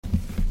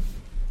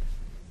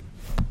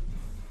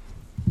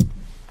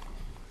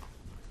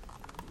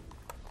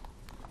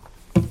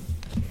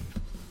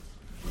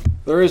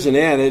There is an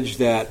adage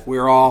that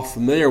we're all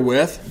familiar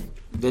with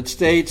that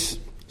states,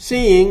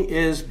 seeing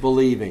is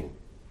believing.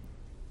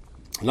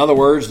 In other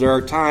words, there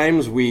are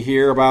times we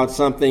hear about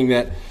something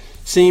that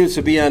seems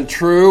to be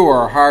untrue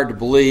or hard to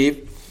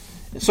believe.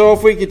 So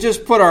if we could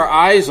just put our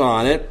eyes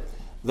on it,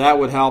 that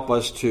would help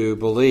us to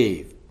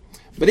believe.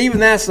 But even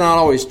that's not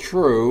always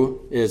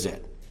true, is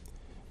it?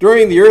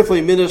 During the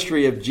earthly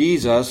ministry of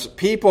Jesus,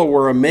 people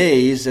were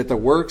amazed at the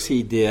works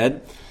he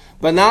did,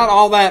 but not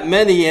all that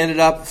many ended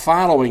up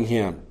following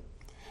him.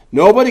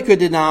 Nobody could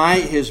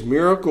deny his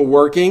miracle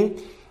working,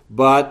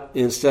 but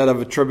instead of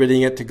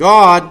attributing it to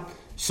God,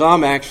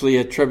 some actually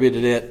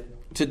attributed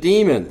it to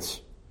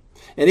demons.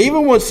 And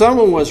even when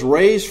someone was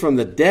raised from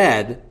the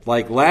dead,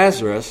 like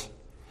Lazarus,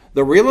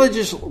 the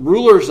religious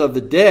rulers of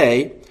the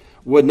day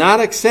would not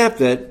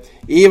accept it,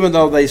 even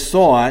though they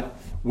saw it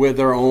with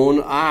their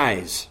own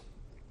eyes.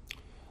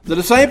 The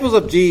disciples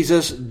of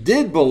Jesus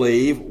did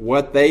believe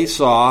what they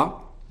saw,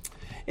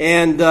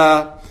 and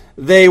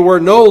they were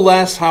no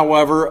less,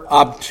 however,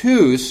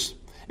 obtuse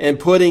in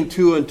putting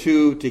two and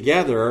two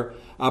together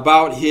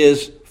about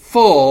his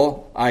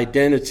full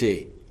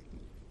identity.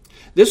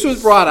 This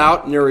was brought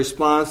out in their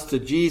response to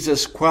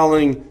Jesus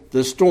quelling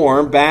the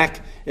storm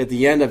back at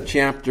the end of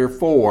chapter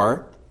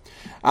 4.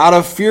 Out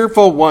of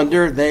fearful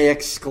wonder, they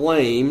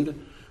exclaimed,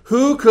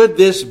 "Who could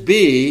this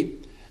be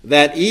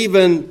that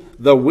even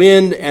the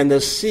wind and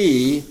the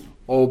sea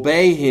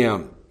obey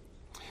him?"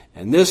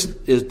 And this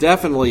is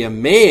definitely a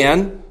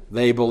man,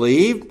 they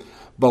believed.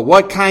 But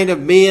what kind of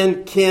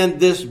man can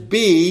this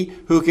be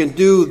who can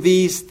do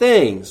these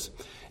things?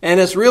 And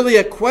it's really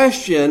a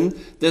question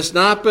that's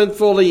not been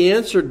fully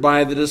answered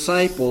by the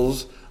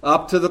disciples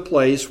up to the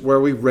place where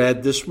we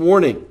read this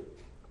morning.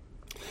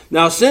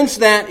 Now, since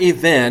that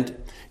event,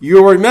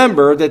 you'll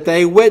remember that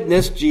they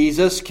witnessed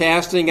Jesus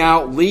casting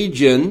out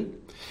legion,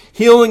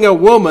 healing a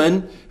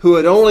woman who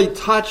had only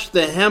touched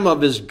the hem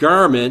of his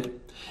garment,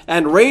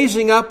 and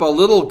raising up a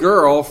little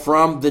girl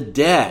from the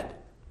dead.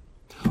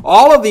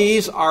 All of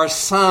these are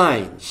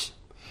signs.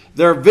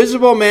 They're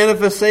visible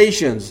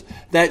manifestations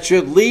that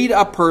should lead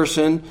a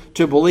person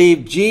to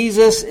believe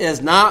Jesus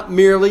is not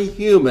merely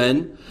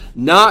human,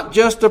 not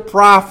just a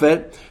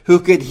prophet who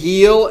could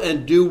heal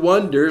and do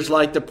wonders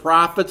like the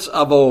prophets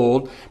of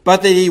old,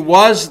 but that he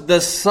was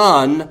the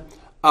Son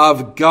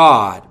of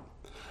God.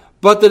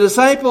 But the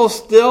disciples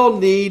still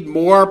need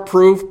more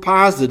proof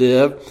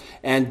positive,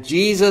 and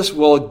Jesus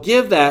will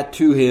give that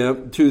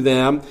to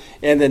them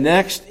in the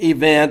next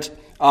event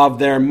of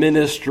their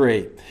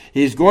ministry.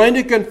 He's going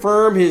to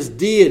confirm his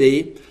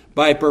deity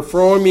by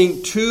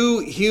performing two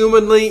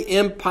humanly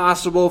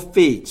impossible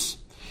feats.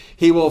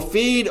 He will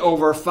feed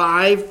over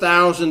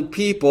 5,000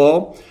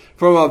 people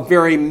from a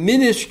very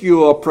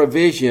minuscule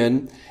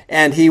provision,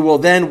 and he will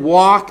then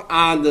walk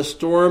on the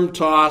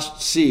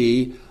storm-tossed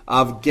sea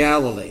of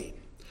Galilee.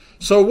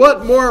 So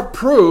what more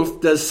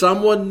proof does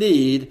someone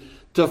need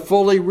to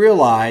fully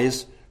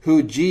realize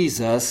who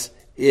Jesus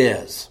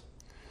is?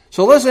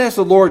 So let's ask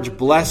the Lord's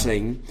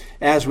blessing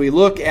as we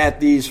look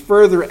at these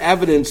further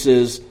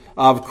evidences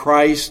of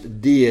Christ's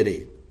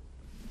deity.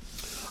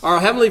 Our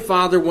Heavenly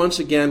Father, once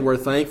again, we're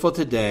thankful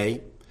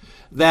today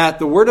that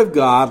the Word of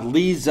God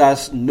leads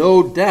us,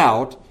 no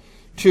doubt,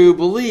 to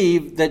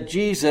believe that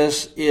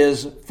Jesus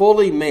is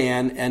fully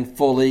man and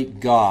fully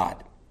God.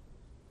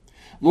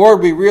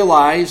 Lord, we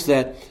realize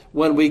that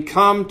when we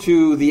come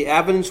to the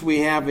evidence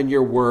we have in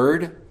your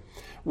Word,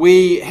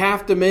 we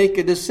have to make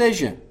a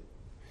decision.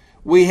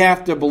 We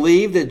have to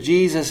believe that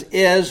Jesus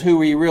is who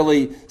he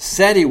really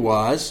said he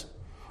was,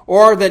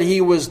 or that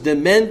he was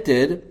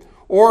demented,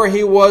 or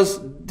he was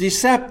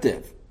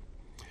deceptive.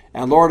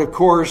 And Lord, of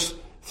course,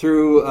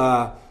 through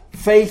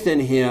faith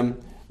in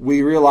him,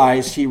 we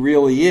realize he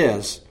really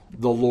is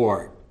the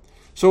Lord.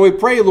 So we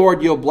pray,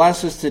 Lord, you'll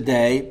bless us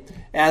today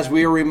as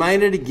we are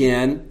reminded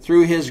again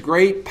through his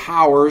great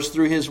powers,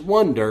 through his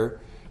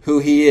wonder, who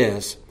he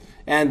is,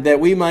 and that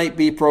we might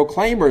be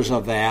proclaimers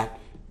of that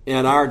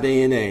in our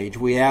day and age.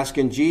 We ask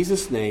in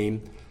Jesus'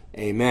 name,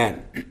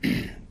 amen.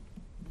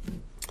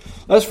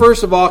 Let's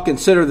first of all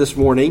consider this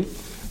morning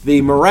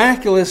the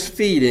miraculous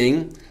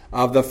feeding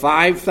of the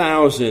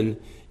 5,000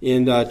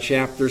 in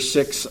chapter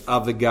 6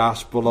 of the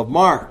Gospel of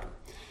Mark.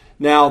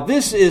 Now,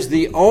 this is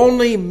the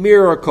only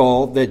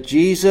miracle that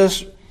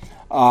Jesus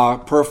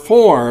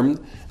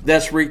performed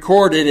that's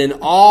recorded in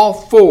all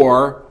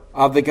four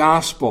of the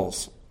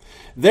Gospels.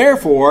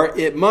 Therefore,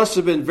 it must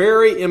have been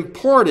very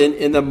important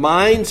in the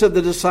minds of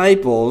the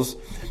disciples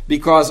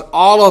because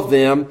all of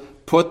them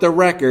put the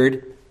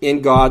record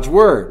in God's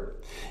Word.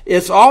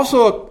 It's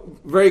also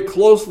very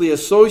closely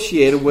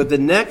associated with the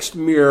next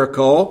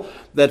miracle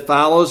that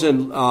follows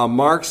in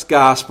Mark's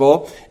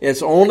Gospel.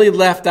 It's only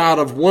left out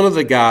of one of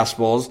the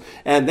Gospels,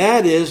 and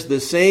that is the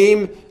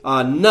same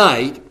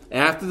night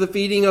after the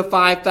feeding of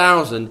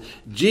 5,000,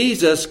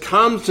 Jesus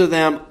comes to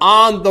them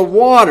on the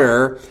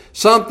water,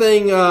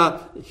 something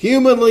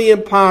humanly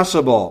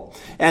impossible.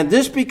 And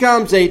this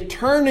becomes a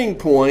turning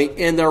point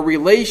in their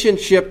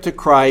relationship to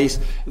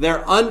Christ,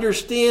 their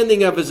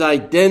understanding of his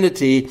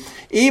identity.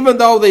 Even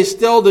though they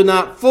still do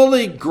not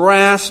fully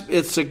grasp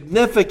its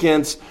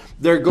significance,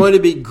 they're going to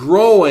be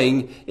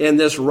growing in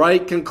this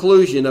right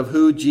conclusion of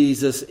who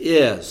Jesus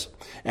is.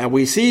 And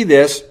we see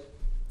this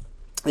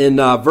in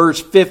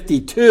verse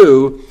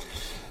 52.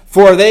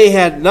 For they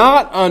had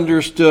not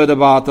understood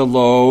about the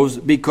loaves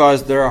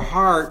because their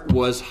heart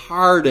was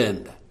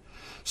hardened.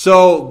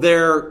 So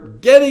they're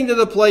getting to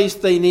the place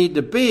they need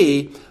to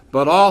be,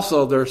 but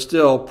also they're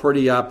still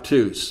pretty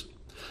obtuse.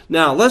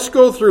 Now, let's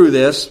go through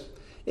this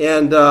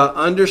and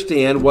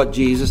understand what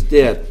Jesus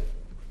did.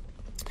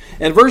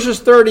 In verses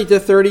 30 to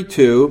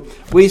 32,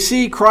 we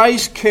see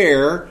Christ's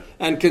care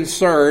and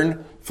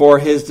concern for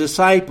his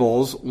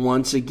disciples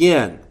once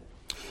again.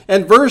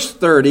 In verse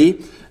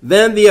 30,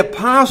 then the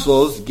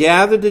apostles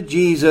gathered to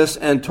Jesus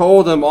and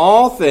told him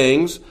all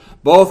things,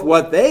 both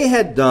what they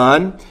had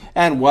done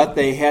and what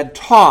they had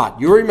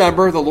taught. You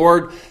remember the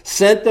Lord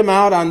sent them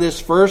out on this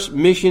first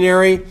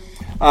missionary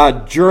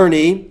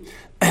journey.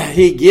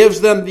 He gives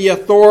them the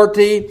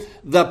authority,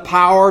 the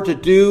power to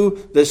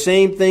do the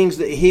same things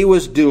that he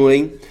was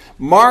doing.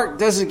 Mark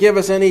doesn't give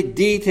us any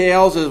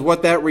details as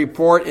what that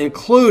report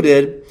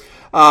included,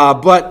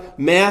 but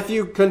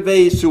Matthew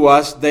conveys to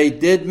us they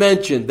did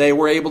mention they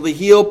were able to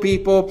heal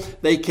people,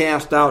 they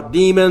cast out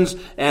demons,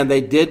 and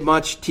they did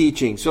much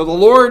teaching. So the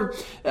Lord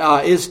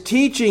is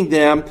teaching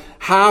them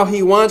how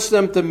he wants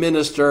them to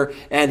minister,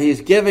 and he's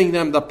giving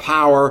them the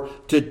power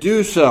to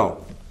do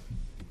so.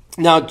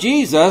 Now,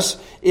 Jesus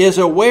is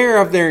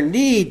aware of their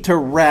need to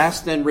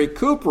rest and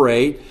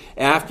recuperate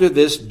after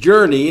this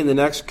journey in the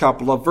next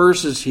couple of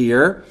verses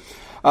here.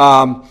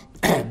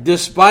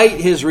 Despite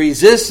his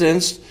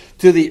resistance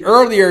to the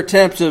earlier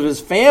attempts of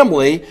his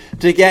family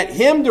to get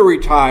him to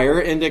retire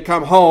and to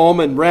come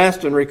home and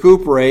rest and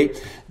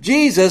recuperate,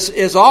 Jesus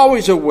is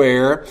always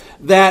aware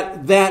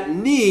that that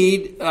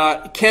need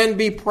can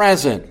be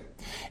present.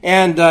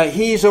 And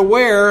he's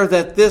aware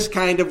that this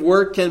kind of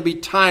work can be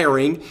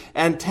tiring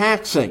and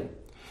taxing.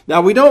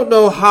 Now, we don't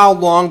know how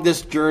long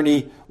this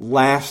journey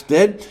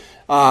lasted.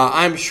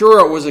 I'm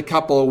sure it was a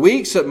couple of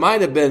weeks. It might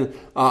have been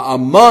a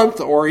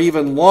month or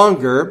even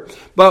longer.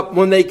 But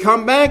when they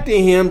come back to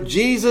him,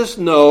 Jesus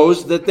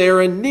knows that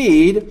they're in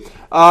need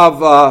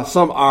of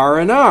some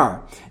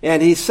R&R.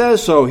 And he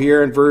says so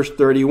here in verse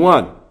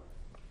 31.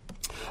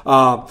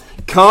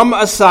 Come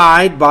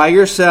aside by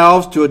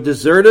yourselves to a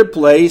deserted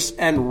place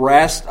and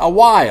rest a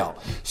while.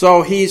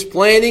 So he's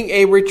planning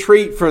a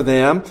retreat for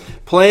them,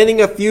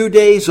 planning a few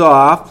days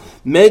off.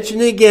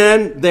 Mention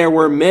again, there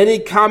were many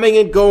coming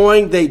and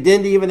going. They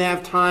didn't even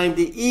have time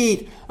to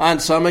eat on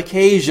some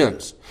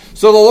occasions.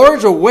 So the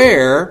Lord's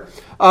aware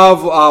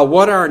of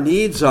what our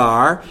needs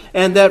are,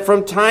 and that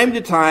from time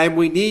to time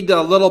we need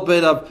a little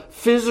bit of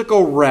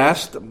physical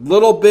rest, a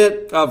little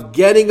bit of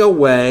getting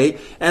away,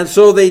 and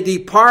so they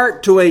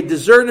depart to a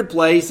deserted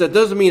place. That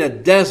doesn't mean a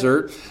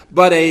desert,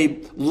 but a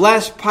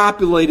less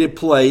populated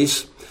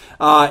place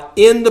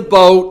in the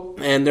boat,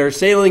 and they're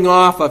sailing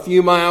off a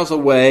few miles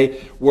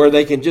away where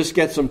they can just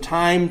get some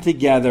time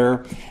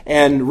together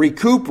and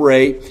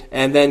recuperate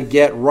and then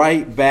get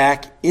right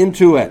back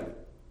into it.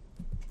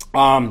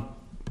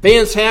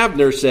 Vance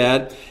Havner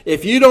said,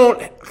 if you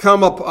don't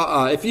come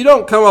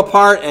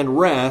apart and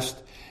rest,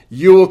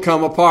 you will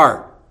come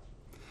apart.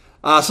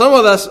 Some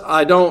of us,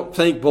 I don't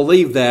think,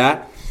 believe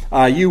that.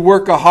 You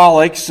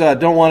workaholics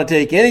don't want to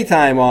take any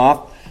time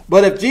off.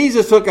 But if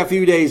Jesus took a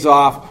few days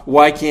off,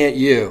 why can't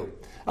you?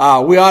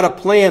 We ought to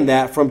plan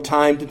that from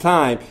time to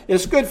time.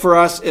 It's good for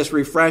us. It's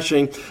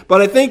refreshing.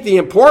 But I think the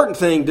important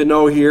thing to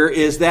know here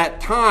is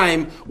that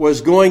time was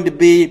going to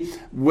be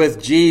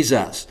with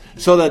Jesus.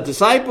 So the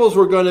disciples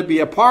were going to be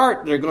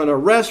apart. They're going to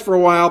rest for a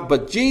while.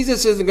 But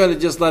Jesus isn't going to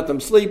just let them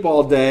sleep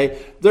all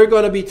day. They're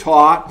going to be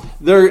taught.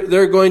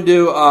 They're going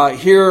to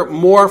hear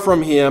more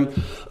from him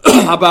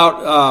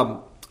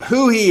about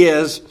who he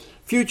is,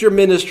 future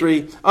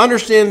ministry,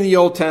 understanding the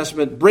Old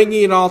Testament,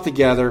 bringing it all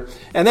together.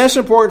 And that's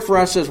important for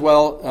us as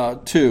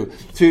well, too,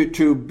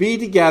 to be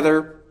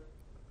together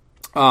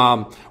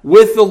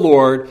with the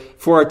Lord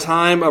for a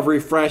time of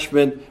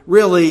refreshment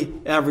really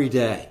every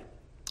day.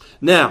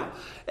 Now,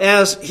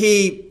 as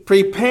he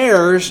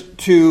prepares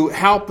to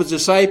help his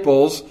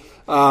disciples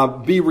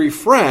be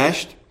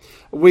refreshed,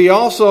 we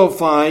also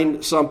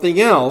find something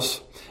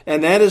else,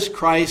 and that is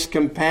Christ's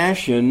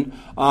compassion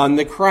on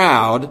the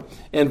crowd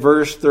in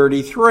verse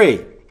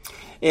 33.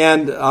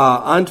 And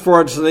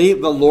unfortunately,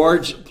 the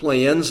Lord's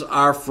plans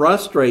are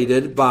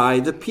frustrated by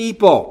the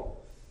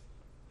people.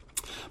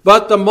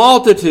 But the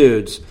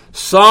multitudes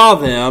saw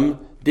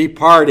them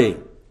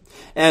departing,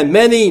 and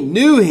many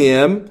knew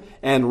him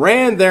and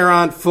ran there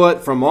on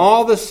foot from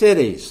all the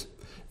cities.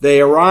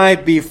 They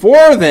arrived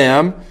before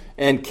them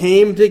and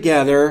came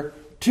together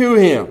to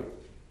him.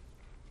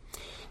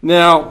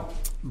 Now,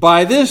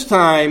 by this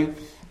time,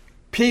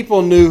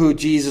 people knew who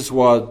Jesus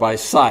was by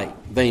sight.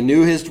 They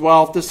knew his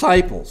 12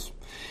 disciples.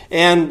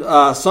 And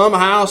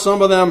somehow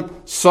some of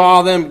them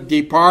saw them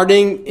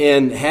departing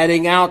and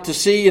heading out to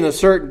sea in a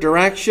certain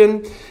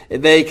direction.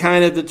 They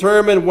kind of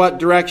determined what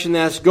direction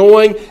that's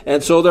going,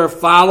 and so they're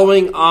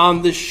following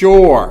on the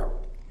shore.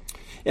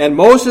 And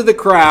most of the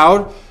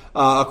crowd,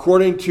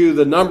 according to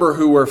the number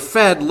who were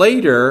fed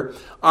later,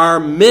 are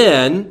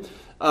men.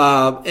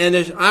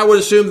 And I would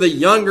assume the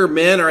younger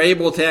men are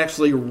able to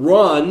actually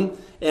run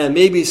and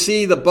maybe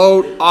see the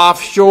boat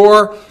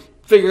offshore,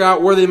 figure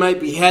out where they might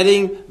be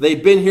heading.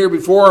 They've been here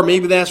before, or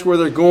maybe that's where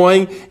they're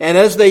going. And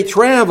as they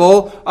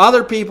travel,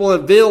 other people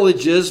in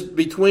villages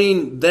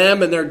between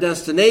them and their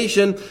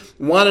destination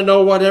want to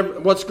know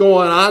what's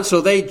going on,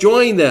 so they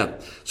join them.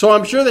 So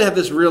I'm sure they have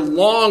this real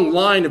long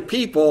line of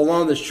people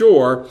along the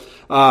shore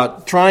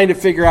trying to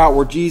figure out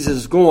where Jesus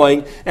is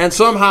going, and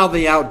somehow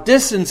they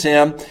outdistance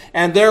him,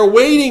 and they're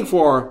waiting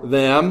for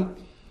them,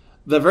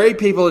 the very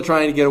people they're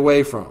trying to get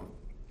away from.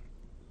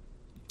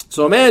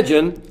 So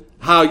imagine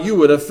how you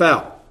would have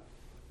felt.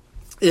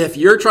 If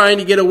you're trying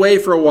to get away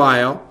for a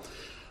while,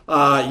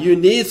 you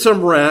need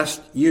some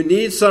rest, you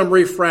need some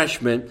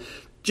refreshment.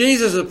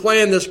 Jesus is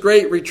planning this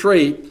great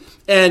retreat,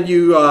 and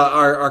you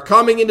are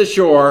coming into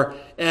shore,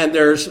 and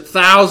there's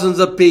thousands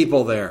of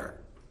people there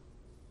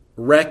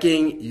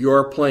wrecking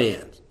your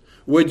plans.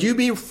 Would you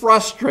be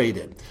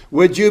frustrated?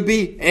 Would you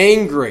be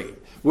angry?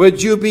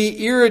 Would you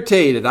be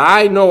irritated?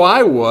 I know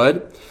I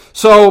would.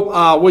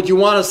 So would you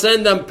want to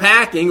send them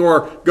packing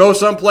or go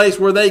someplace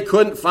where they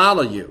couldn't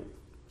follow you?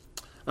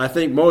 I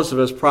think most of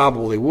us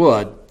probably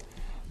would,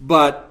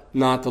 but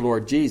not the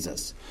Lord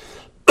Jesus.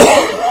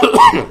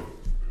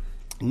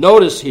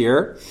 Notice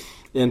here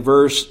in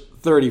verse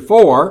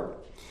 34,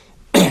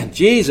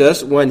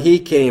 Jesus, when he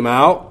came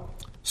out,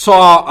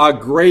 saw a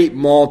great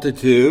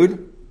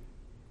multitude,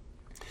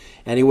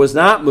 and he was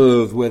not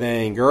moved with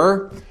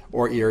anger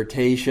or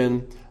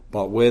irritation,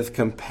 but with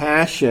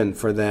compassion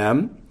for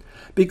them,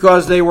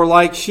 because they were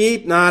like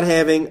sheep not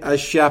having a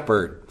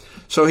shepherd.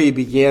 So he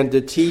began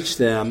to teach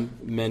them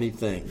many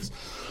things.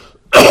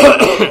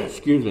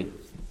 Excuse me.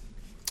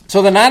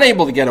 So they're not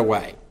able to get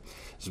away.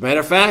 As a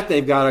matter of fact,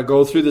 they've got to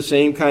go through the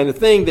same kind of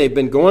thing they've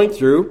been going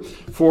through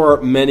for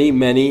many,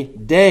 many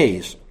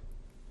days.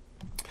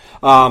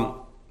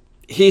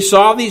 He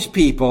saw these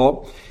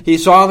people. He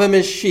saw them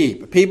as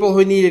sheep, people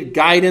who needed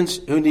guidance,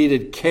 who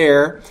needed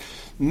care.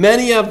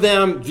 Many of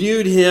them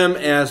viewed him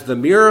as the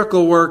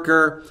miracle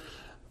worker,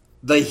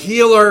 the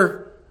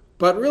healer,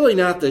 but really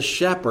not the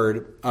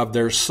shepherd of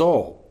their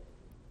soul.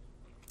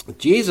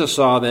 Jesus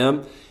saw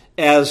them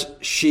as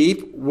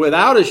sheep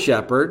without a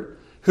shepherd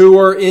who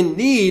were in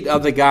need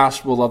of the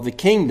gospel of the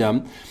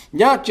kingdom,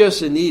 not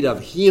just in need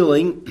of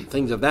healing,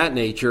 things of that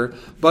nature,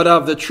 but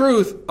of the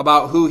truth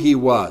about who he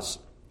was.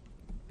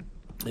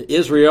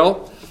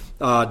 Israel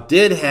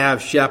did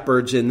have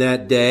shepherds in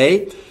that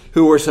day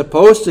who were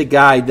supposed to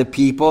guide the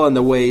people in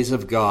the ways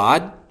of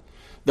God.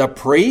 The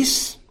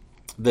priests,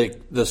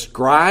 the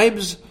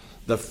scribes,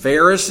 the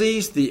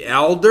Pharisees, the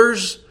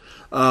elders,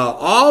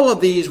 all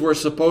of these were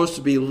supposed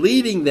to be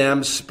leading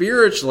them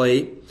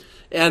spiritually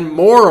and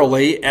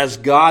morally as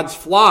God's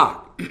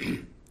flock.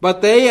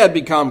 But they had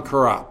become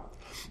corrupt.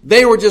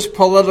 They were just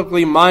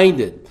politically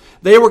minded.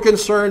 They were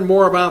concerned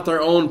more about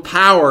their own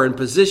power and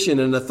position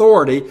and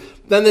authority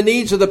than the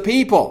needs of the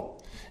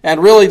people.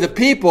 And really the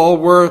people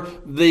were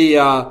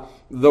the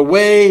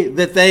way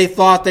that they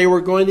thought they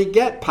were going to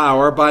get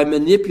power, by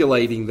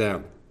manipulating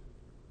them.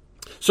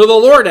 So the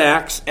Lord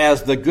acts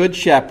as the good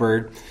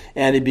shepherd,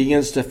 and he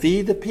begins to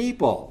feed the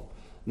people,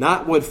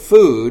 not with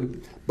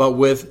food, but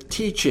with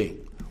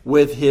teaching,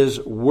 with his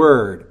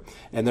word.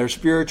 And their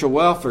spiritual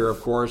welfare, of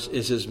course,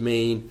 is his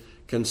main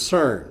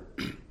concern.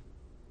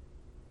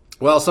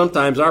 Well,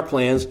 sometimes our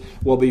plans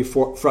will be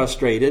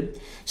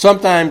frustrated.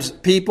 Sometimes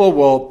people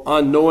will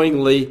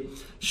unknowingly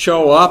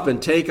show up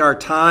and take our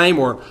time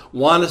or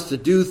want us to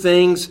do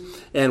things,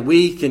 and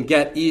we can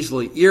get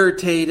easily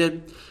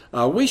irritated.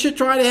 We should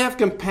try to have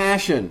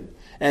compassion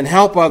and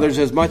help others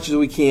as much as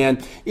we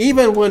can,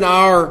 even when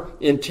our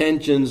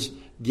intentions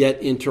get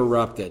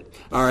interrupted.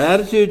 Our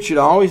attitude should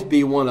always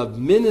be one of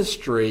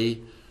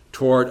ministry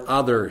toward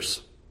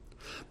others.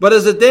 But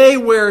as the day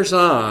wears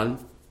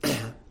on,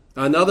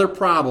 another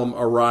problem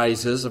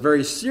arises, a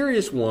very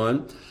serious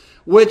one,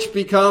 which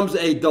becomes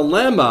a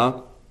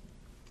dilemma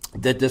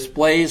that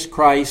displays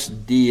Christ's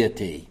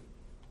deity.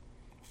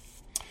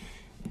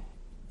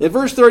 In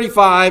verse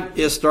 35,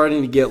 it's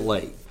starting to get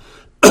late.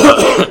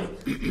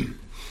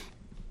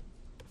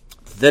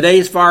 The day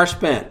is far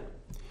spent.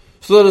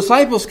 So the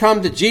disciples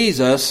come to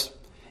Jesus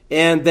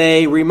and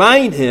they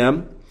remind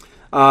him,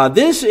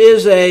 this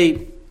is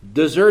a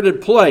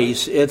deserted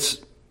place. It's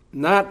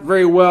not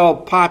very well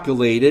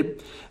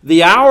populated.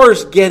 The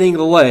hour's getting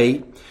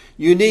late.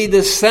 You need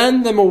to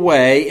send them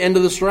away into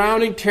the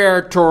surrounding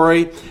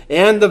territory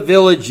and the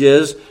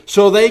villages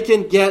so they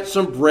can get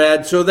some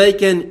bread, so they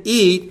can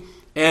eat,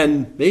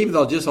 and maybe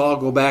they'll just all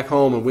go back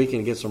home and we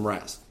can get some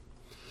rest.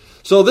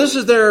 So this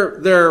is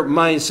their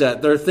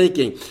mindset, their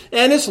thinking.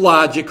 And it's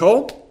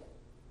logical.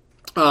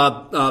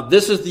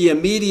 this is the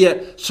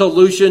immediate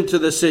solution to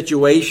the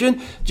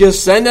situation.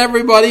 Just send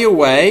everybody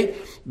away.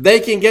 They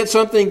can get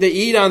something to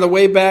eat on the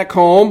way back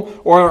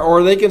home,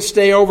 or they can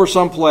stay over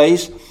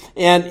someplace.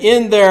 And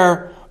in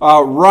their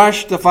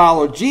rush to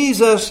follow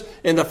Jesus,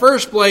 in the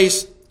first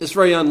place, it's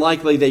very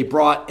unlikely they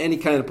brought any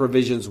kind of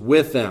provisions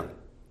with them.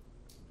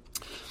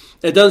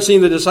 It doesn't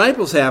seem the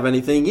disciples have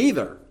anything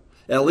either,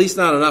 at least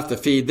not enough to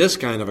feed this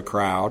kind of a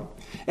crowd.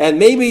 And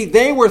maybe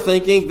they were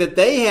thinking that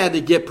they had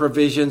to get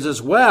provisions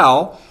as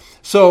well.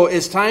 So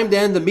it's time to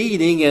end the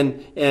meeting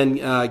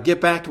and get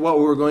back to what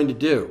we were going to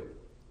do.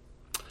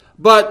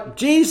 But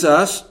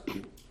Jesus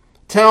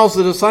tells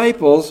the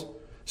disciples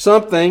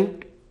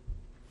something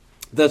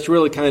that's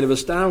really kind of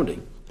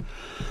astounding.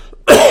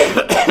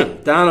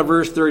 Down at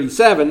verse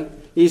 37,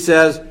 he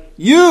says,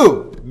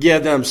 "You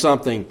give them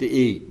something to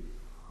eat."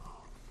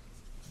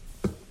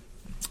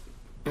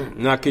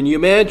 Now, can you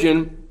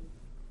imagine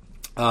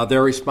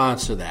their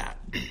response to that?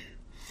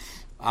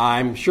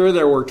 I'm sure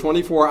there were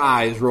 24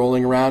 eyes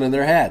rolling around in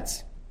their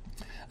heads.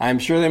 I'm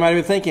sure they might have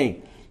been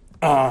thinking,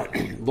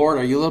 Lord,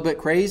 are you a little bit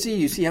crazy?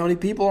 You see how many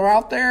people are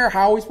out there?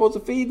 How are we supposed to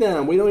feed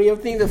them? We don't even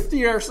have anything to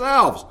feed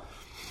ourselves.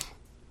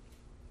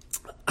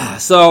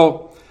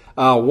 So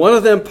one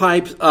of them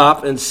pipes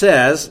up and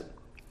says,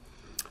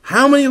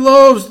 how many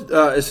loaves,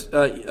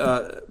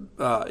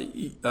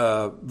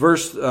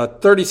 verse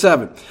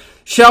 37,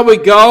 shall we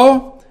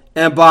go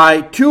and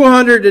buy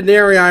 200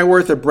 denarii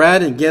worth of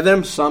bread and give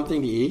them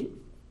something to eat?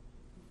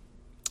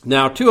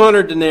 Now,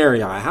 200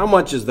 denarii, how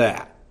much is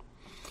that?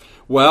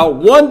 Well,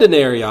 1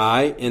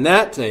 denarii in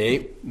that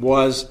day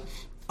was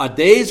a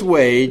day's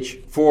wage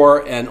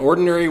for an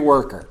ordinary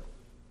worker.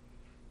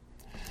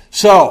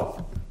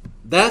 So,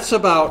 that's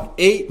about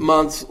 8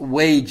 months'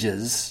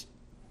 wages,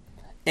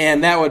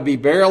 and that would be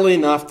barely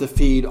enough to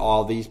feed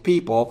all these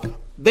people.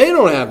 They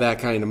don't have that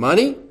kind of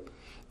money.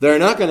 They're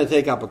not going to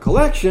take up a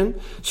collection.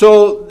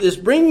 So it's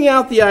bringing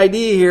out the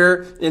idea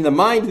here in the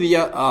mind of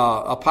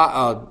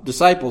the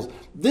disciples,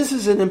 this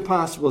is an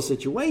impossible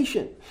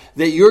situation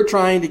that you're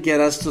trying to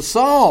get us to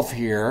solve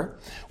here.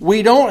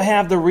 We don't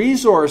have the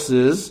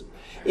resources,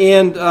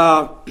 and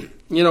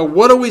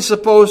what are we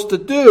supposed to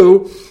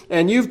do?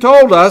 And you've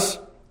told us,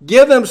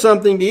 give them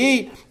something to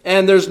eat,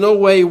 and there's no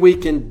way we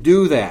can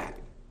do that.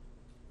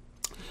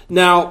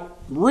 Now,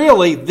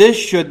 really, this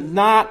should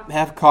not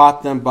have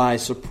caught them by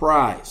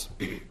surprise.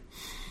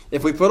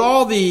 If we put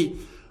all the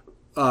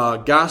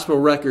gospel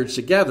records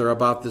together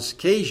about this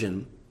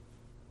occasion,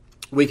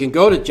 we can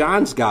go to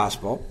John's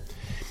gospel,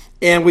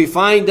 and we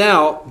find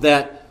out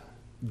that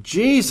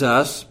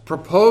Jesus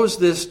proposed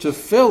this to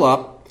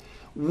Philip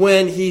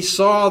when he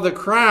saw the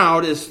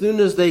crowd as soon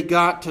as they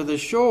got to the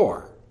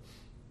shore.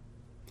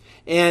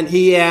 And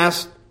he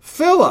asked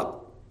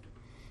Philip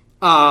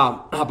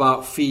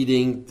about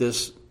feeding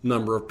this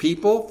number of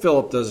people.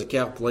 Philip does a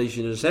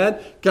calculation in his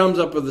head, comes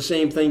up with the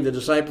same thing the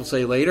disciples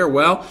say later.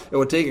 Well, it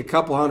would take a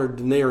couple hundred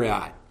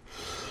denarii.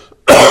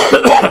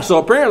 So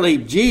apparently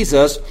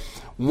Jesus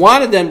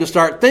wanted them to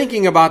start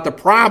thinking about the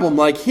problem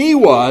like he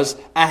was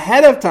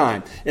ahead of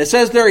time. It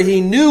says there he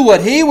knew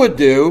what he would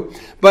do,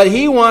 but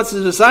he wants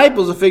the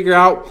disciples to figure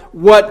out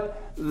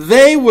what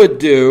they would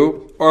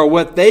do or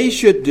what they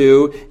should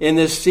do in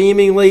this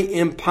seemingly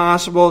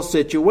impossible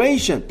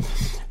situation.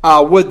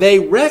 Would they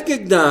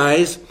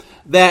recognize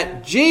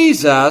that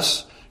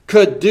Jesus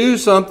could do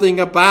something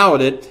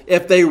about it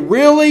if they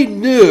really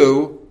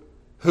knew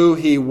who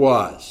he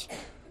was?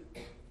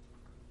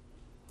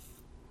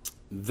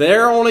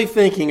 They're only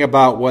thinking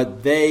about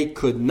what they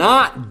could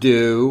not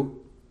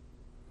do,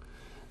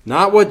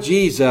 not what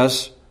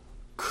Jesus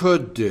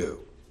could do.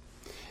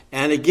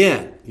 And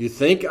again, you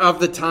think of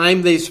the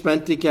time they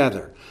spent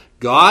together.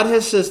 God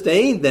has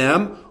sustained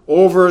them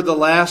over the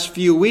last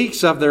few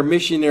weeks of their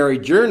missionary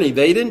journey.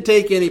 They didn't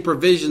take any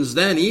provisions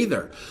then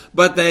either,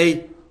 but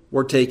they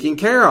were taken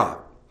care of.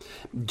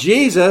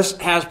 Jesus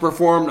has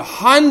performed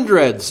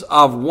hundreds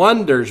of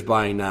wonders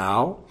by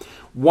now.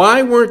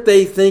 Why weren't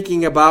they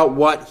thinking about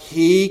what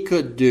he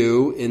could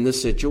do in the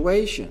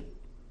situation?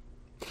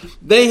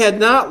 They had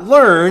not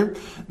learned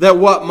that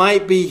what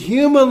might be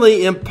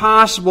humanly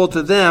impossible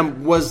to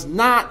them was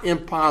not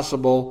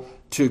impossible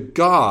to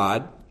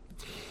God.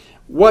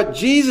 What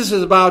Jesus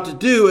is about to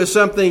do is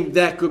something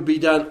that could be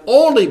done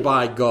only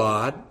by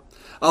God.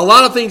 A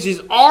lot of things he's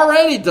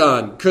already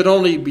done could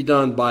only be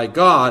done by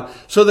God.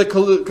 So the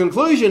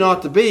conclusion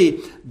ought to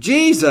be,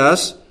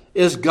 Jesus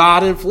is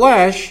God in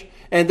flesh,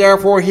 and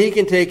therefore he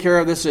can take care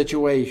of the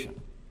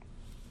situation.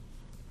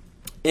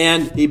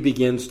 And he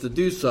begins to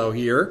do so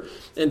here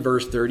in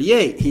verse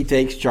 38. He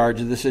takes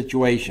charge of the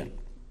situation.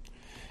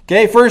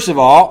 Okay, first of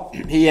all,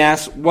 he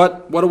asks,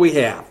 what do we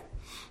have?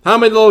 How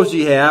many loaves do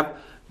you have?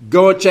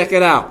 Go and check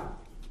it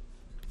out.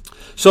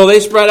 So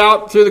they spread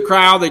out through the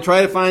crowd. They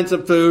try to find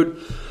some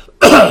food.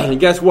 And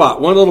guess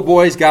what? One little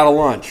boy's got a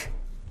lunch.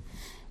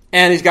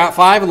 And he's got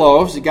 5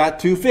 loaves. He's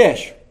got 2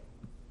 fish.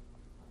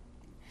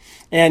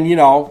 And,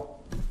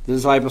 the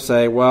disciples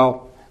say,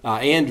 well,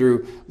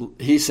 Andrew,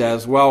 he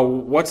says, well,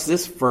 what's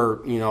this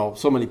for,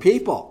 so many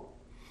people?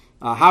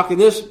 How can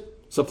this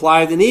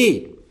supply the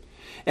need.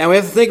 And we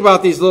have to think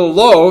about these little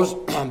loaves.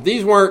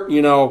 These weren't,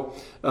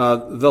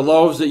 the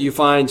loaves that you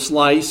find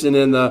sliced and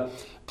in the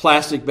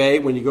plastic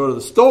bag when you go to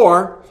the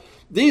store.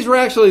 These were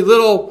actually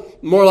little,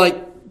 more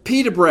like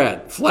pita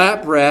bread,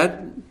 flat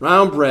bread,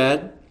 round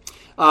bread.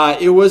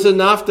 It was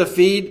enough to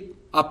feed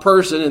a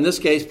person, in this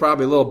case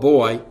probably a little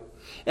boy,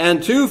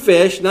 and 2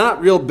 fish,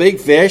 not real big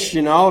fish,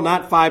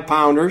 not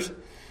 5-pounders,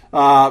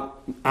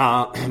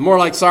 more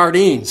like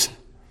sardines.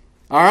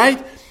 All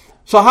right?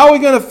 So how are we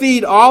going to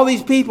feed all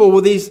these people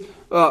with these,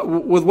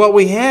 with what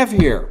we have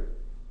here?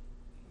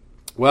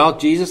 Well,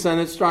 Jesus then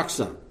instructs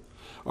them.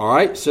 All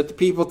right, sit the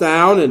people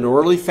down in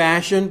orderly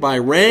fashion by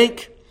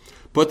rank.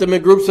 Put them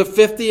in groups of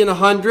 50 and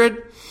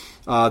 100.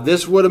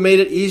 This would have made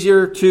it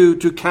easier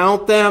to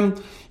count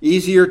them,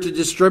 easier to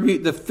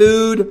distribute the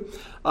food.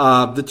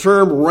 The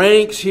term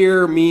ranks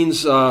here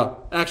means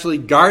actually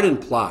garden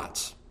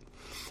plots.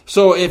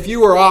 So if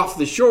you were off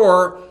the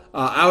shore,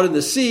 out in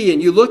the sea,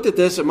 and you looked at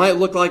this, it might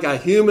look like a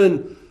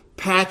human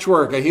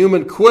patchwork, a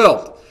human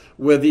quilt,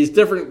 with these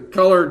different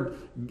colored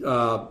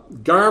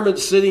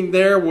garments sitting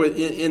there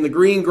in the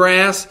green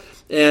grass,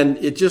 and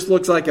it just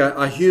looks like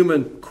a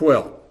human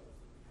quilt.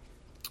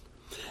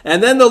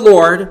 And then the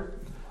Lord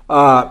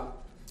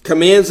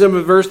commands them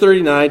in verse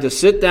 39 to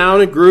sit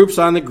down in groups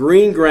on the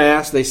green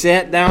grass. They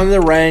sat down in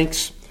the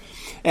ranks.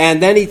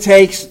 And then he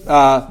takes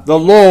the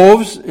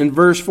loaves in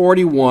verse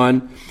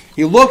 41.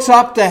 He looks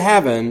up to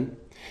heaven.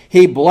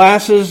 He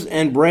blesses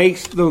and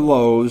breaks the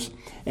loaves,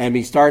 and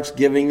he starts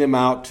giving them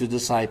out to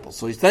disciples.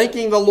 So he's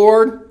thanking the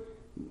Lord,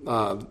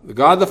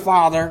 God the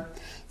Father,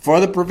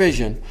 for the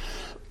provision.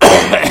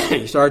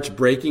 He starts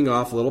breaking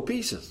off little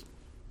pieces.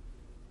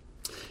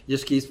 He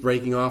just keeps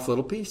breaking off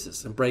little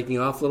pieces and breaking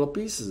off little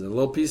pieces and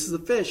little pieces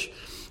of fish.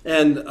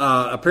 And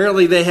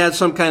apparently they had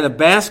some kind of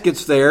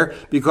baskets there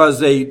because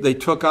they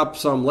took up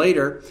some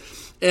later.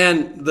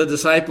 And the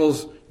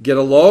disciples get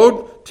a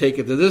load, take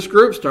it to this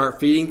group, start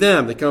feeding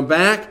them. They come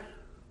back,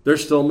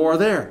 there's still more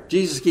there.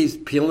 Jesus keeps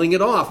peeling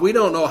it off. We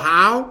don't know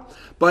how,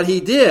 but he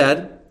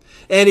did.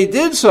 And he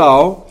did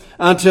so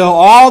until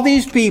all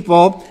these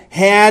people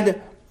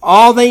had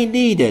all they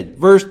needed.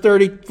 Verse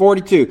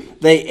 42.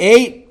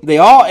 They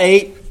all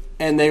ate,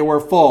 and they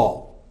were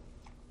full.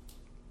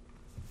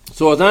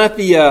 So it's not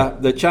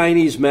the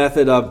Chinese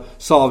method of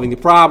solving the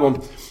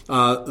problem.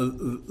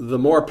 The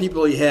more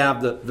people you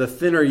have, the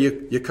thinner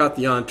you cut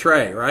the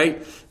entree,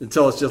 right?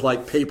 Until it's just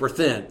like paper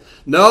thin.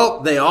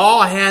 No, they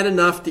all had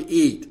enough to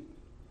eat.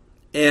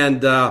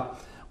 And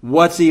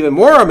what's even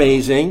more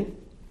amazing,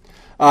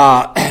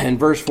 in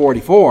verse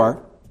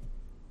 44,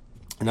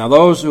 now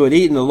those who had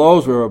eaten the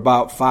loaves were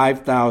about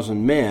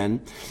 5,000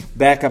 men.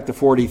 Back up to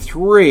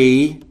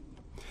 43,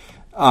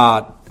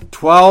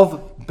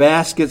 12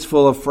 baskets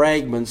full of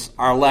fragments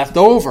are left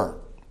over.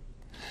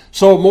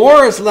 So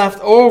more is left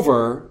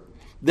over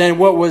than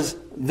what was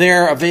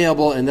there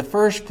available in the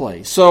first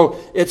place. So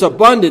it's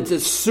abundance,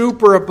 it's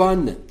super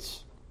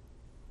abundance.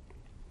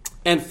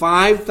 And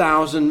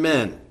 5,000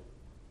 men.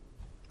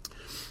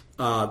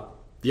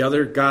 The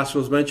other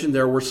Gospels mentioned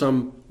there were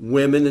some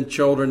women and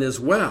children as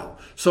well.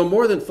 So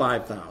more than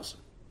 5,000.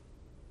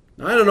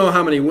 Now, I don't know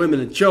how many women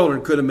and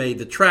children could have made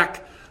the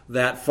trek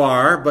that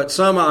far, but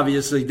some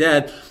obviously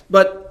did.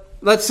 But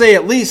let's say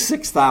at least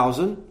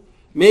 6,000,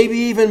 maybe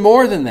even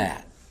more than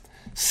that.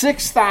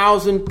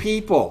 6,000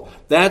 people.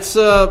 That's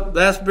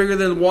bigger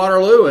than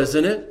Waterloo,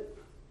 isn't it?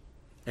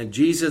 And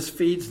Jesus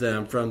feeds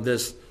them from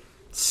this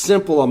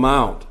simple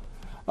amount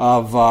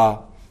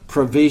of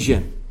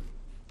provision.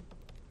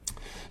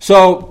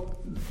 So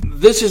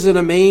this is an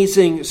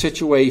amazing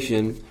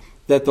situation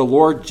that the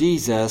Lord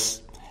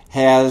Jesus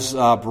has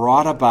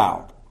brought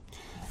about.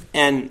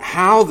 And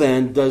how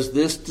then does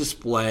this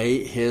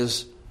display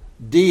his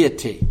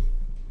deity?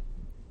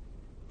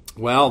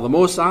 Well, the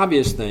most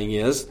obvious thing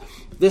is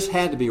this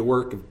had to be a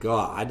work of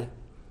God.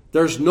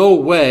 There's no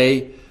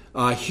way,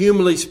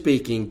 humanly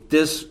speaking,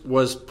 this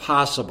was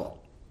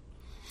possible.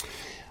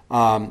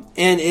 And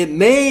it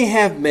may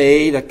have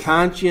made a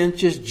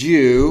conscientious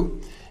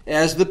Jew,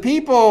 as the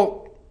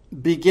people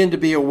begin to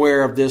be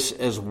aware of this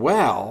as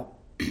well,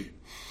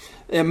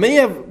 it may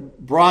have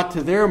brought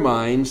to their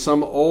mind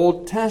some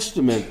Old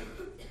Testament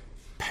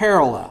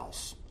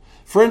parallels.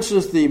 For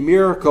instance, the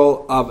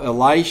miracle of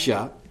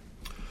Elisha,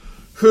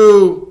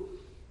 who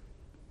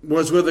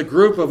was with a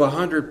group of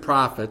 100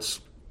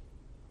 prophets,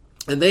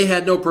 and they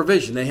had no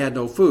provision, they had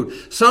no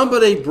food.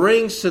 Somebody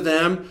brings to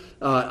them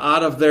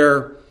out of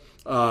their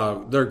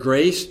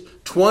grace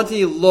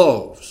 20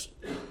 loaves.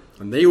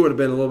 And they would have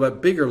been a little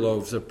bit bigger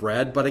loaves of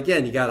bread. But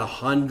again, you got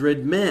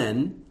 100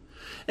 men.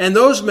 And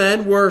those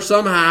men were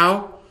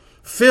somehow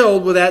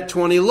filled with that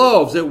 20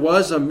 loaves. It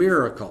was a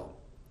miracle.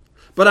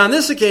 But on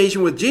this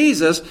occasion with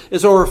Jesus,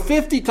 it's over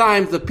 50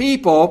 times the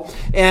people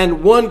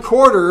and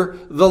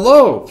 1/4 the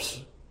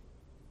loaves.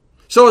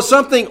 So it's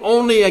something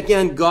only,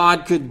 again,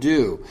 God could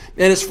do.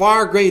 And it's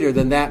far greater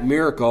than that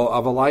miracle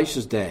of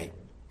Elisha's day.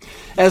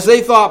 As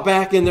they thought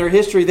back in their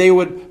history, they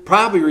would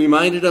probably be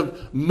reminded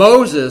of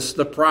Moses,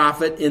 the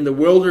prophet, in the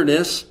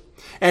wilderness,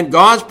 and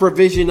God's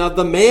provision of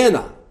the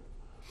manna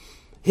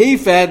He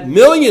fed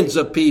millions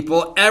of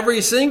people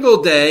every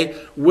single day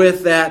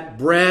with that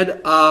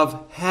bread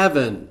of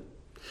heaven.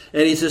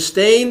 And he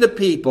sustained the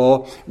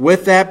people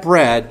with that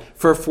bread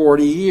for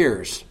 40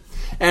 years.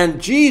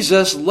 And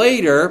Jesus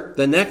later,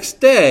 the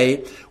next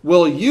day,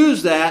 will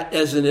use that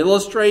as an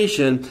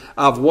illustration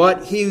of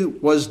what he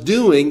was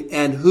doing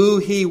and who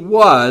he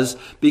was,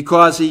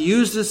 because he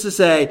used this to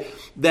say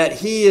that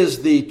he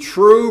is the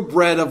true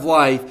bread of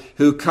life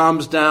who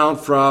comes down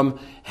from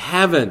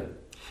heaven.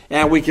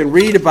 And we can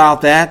read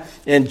about that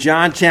in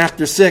John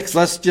chapter 6.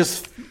 Let's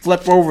just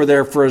flip over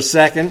there for a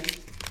second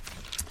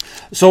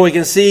so we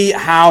can see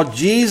how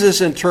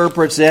Jesus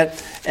interprets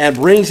it and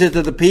brings it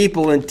to the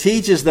people and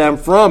teaches them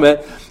from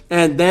it.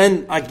 And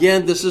then,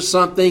 again, this is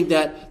something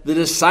that the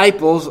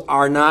disciples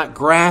are not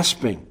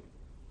grasping.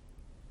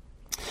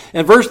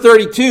 In verse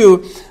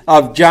 32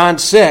 of John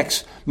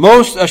 6,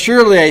 most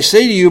assuredly I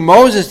say to you,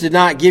 Moses did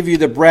not give you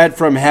the bread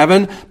from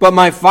heaven, but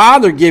my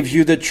Father gives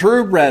you the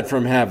true bread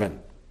from heaven.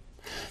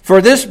 For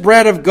this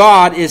bread of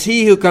God is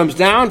he who comes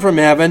down from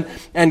heaven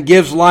and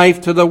gives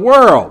life to the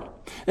world.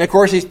 And of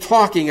course, he's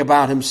talking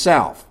about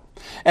himself.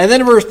 And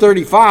then in verse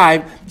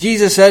 35,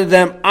 Jesus said to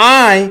them,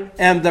 I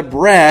am the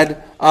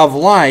bread of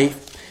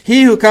life.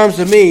 He who comes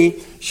to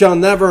me shall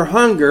never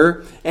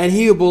hunger, and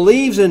he who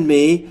believes in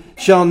me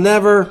shall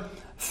never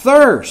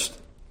thirst.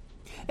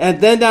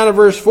 And then down to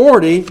verse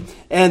 40,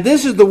 and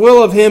this is the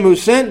will of him who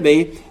sent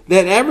me,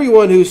 that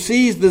everyone who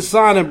sees the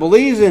Son and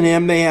believes in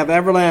him may have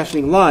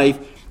everlasting life,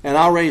 and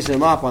I'll raise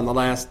him up on the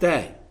last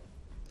day.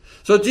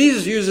 So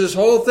Jesus uses this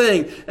whole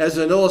thing as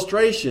an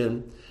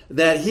illustration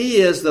that he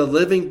is the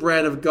living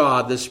bread of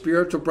God, the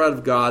spiritual bread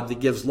of God that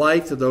gives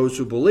life to those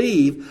who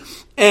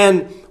believe.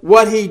 And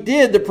what he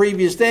did the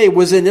previous day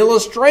was an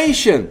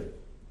illustration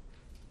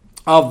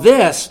of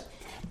this,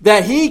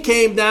 that he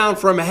came down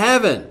from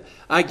heaven.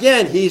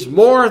 Again, he's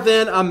more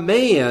than a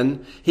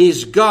man.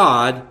 He's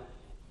God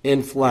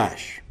in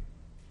flesh.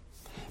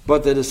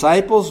 But the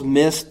disciples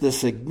missed the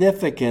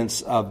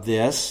significance of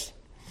this.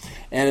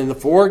 And in the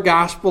 4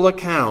 gospel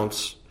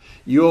accounts,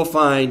 you'll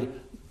find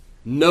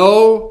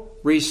no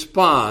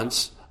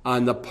response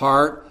on the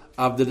part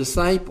of the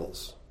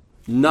disciples.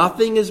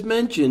 Nothing is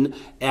mentioned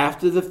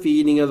after the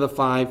feeding of the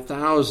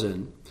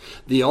 5,000.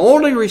 The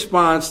only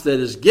response that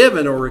is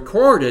given or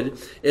recorded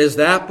is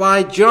that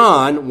by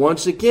John,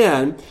 once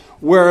again,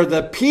 where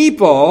the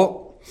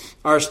people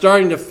are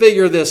starting to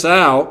figure this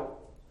out,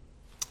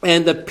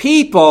 and the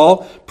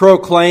people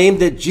proclaim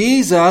that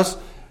Jesus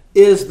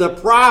is the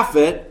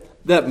prophet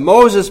that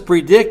Moses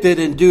predicted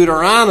in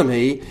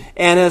Deuteronomy,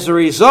 and as a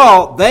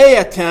result, they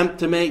attempt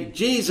to make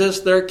Jesus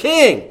their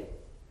king.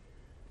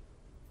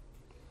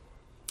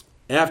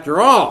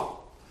 After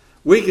all,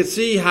 we can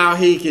see how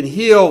he can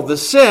heal the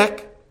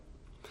sick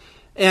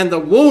and the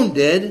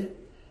wounded,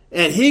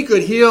 and he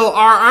could heal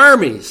our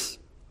armies.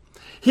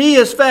 He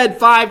has fed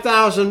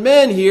 5,000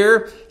 men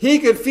here. He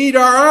could feed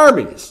our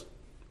armies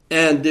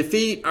and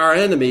defeat our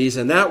enemies,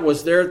 and that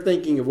was their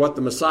thinking of what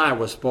the Messiah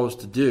was supposed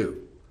to do.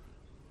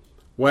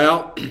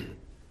 Well,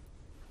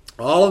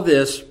 all of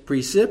this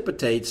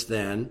precipitates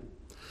then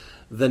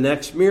the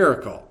next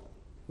miracle,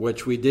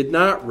 which we did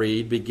not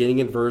read, beginning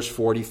in verse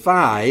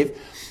 45.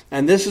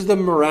 And this is the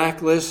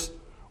miraculous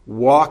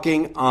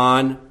walking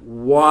on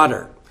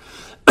water.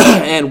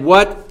 And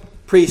what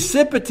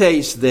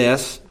precipitates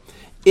this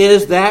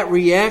is that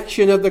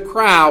reaction of the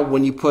crowd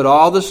when you put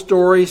all the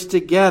stories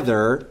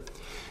together.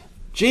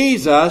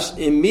 Jesus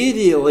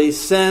immediately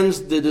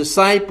sends the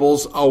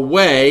disciples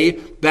away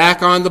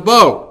back on the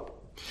boat.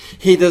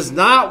 He does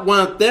not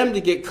want them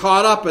to get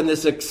caught up in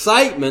this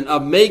excitement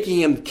of making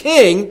him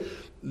king.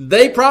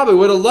 They probably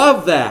would have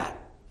loved that.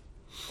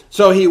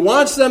 So he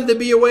wants them to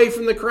be away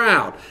from the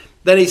crowd.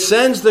 Then he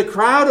sends the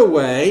crowd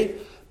away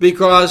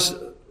because,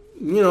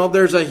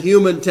 there's a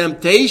human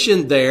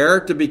temptation there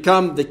to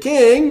become the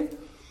king.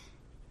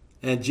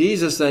 And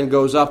Jesus then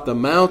goes up the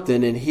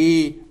mountain and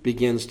he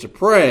begins to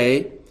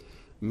pray,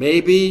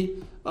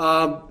 maybe,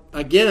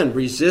 again,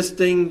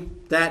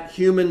 resisting that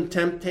human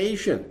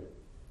temptation.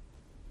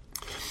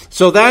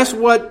 So that's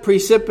what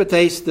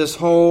precipitates this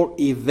whole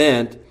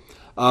event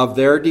of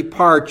their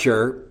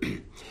departure,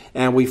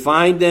 and we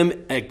find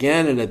them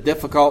again in a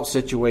difficult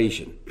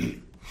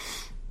situation.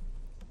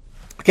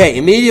 Okay,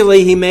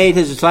 immediately he made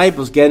his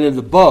disciples get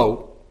into the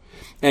boat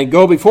and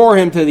go before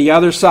him to the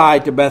other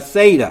side to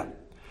Bethsaida,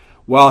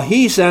 while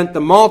he sent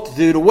the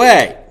multitude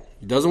away.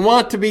 He doesn't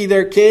want to be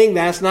their king.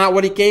 That's not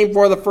what he came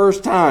for the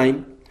first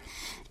time.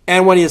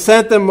 And when he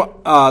sent them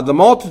the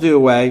multitude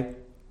away,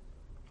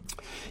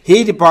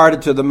 he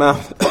departed to the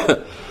mountain,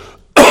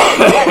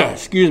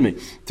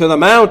 to the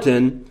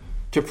mountain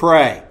to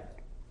pray.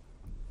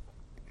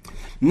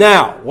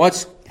 Now,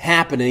 what's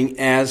happening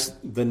as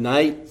the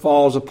night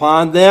falls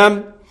upon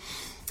them?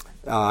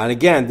 And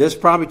again, this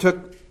probably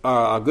took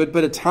a good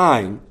bit of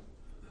time.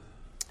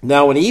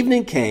 Now, when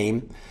evening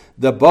came,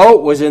 the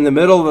boat was in the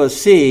middle of the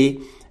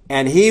sea,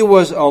 and he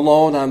was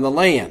alone on the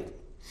land.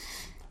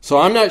 So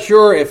I'm not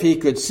sure if he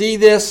could see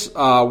this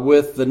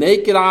with the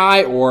naked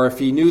eye or if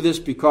he knew this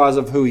because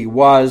of who he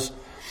was.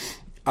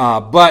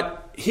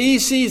 But he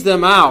sees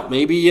them out,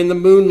 maybe in the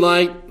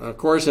moonlight. Of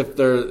course, if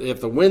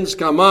the winds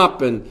come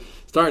up and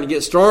starting to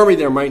get stormy,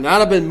 there might not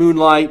have been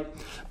moonlight.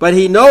 But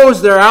he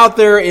knows they're out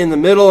there in the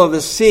middle of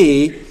the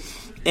sea,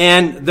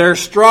 and they're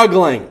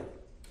struggling.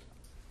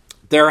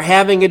 They're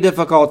having a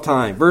difficult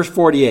time. Verse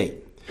 48.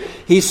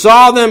 He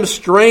saw them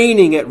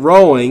straining at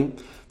rowing,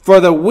 for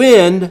the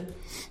wind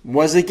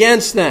was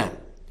against them.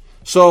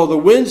 So the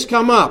winds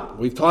come up.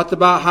 We've talked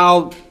about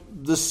how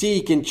the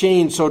sea can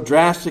change so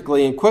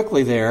drastically and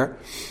quickly there.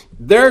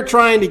 They're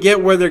trying to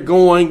get where they're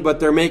going, but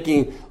they're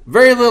making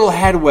very little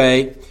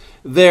headway.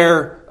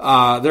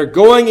 They're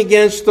going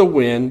against the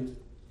wind.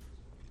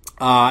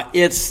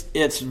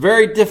 It's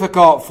very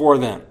difficult for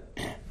them.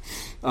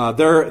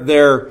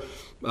 They're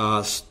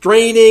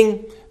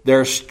straining.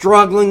 They're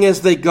struggling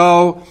as they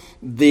go.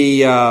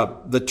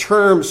 The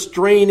term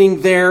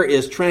straining there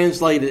is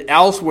translated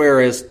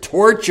elsewhere as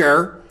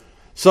torture.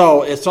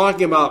 So it's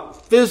talking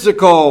about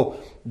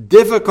physical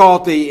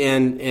difficulty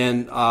and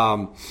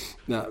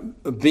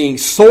being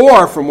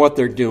sore from what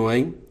they're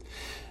doing.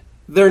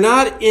 They're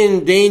not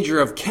in danger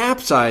of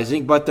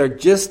capsizing, but they're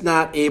just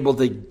not able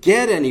to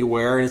get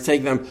anywhere, and it's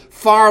taking them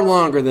far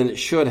longer than it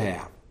should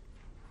have.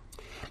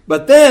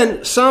 But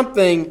then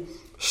something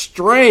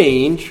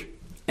strange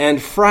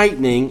and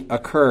frightening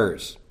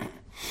occurs.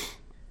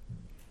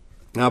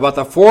 Now, about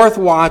the fourth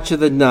watch of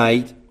the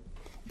night,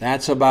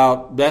 that's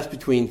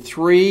between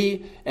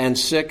 3 and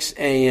 6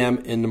 a.m.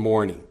 in the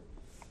morning.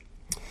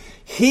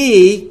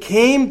 He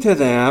came to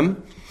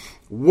them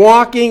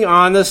walking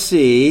on the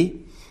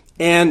sea,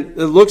 and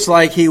it looks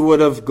like he would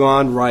have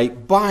gone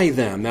right by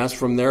them. That's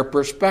from their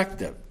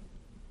perspective.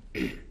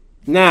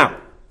 Now,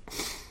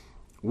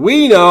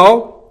 we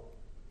know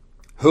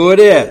who it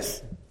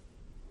is,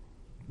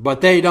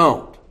 but they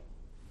don't.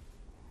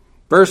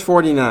 Verse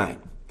 49.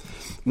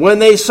 When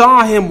they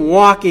saw him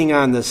walking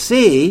on the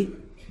sea,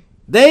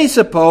 they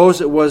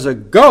supposed it was a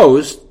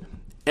ghost,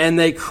 and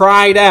they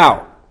cried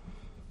out,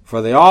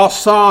 for they all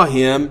saw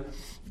him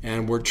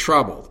and were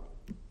troubled.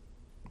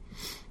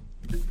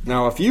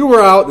 Now, if you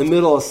were out in the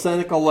middle of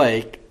Seneca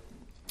Lake,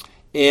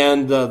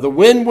 and the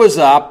wind was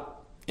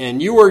up,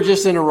 and you were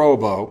just in a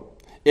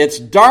rowboat, it's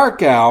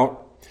dark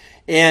out,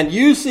 and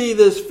you see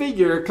this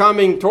figure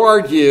coming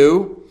toward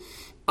you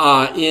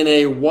in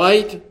a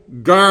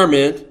white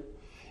garment,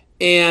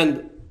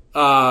 and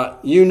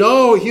you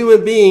know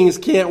human beings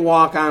can't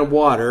walk on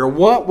water,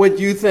 what would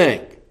you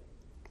think?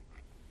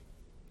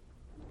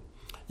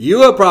 You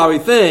would probably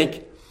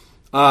think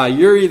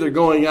you're either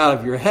going out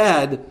of your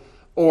head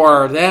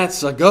or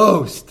that's a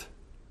ghost.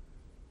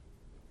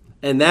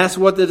 And that's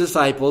what the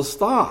disciples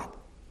thought.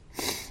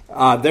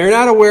 They're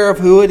not aware of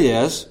who it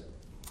is.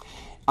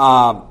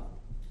 And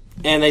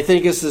they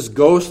think it's this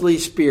ghostly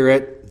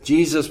spirit.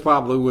 Jesus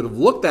probably would have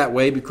looked that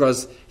way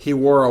because he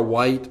wore a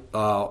white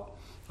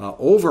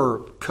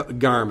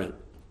overgarment.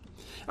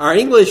 Our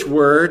English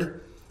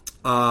word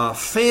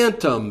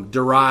phantom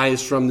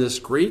derives from this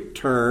Greek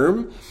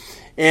term,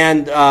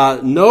 and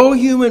no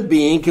human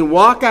being can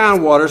walk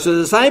on water, so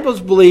the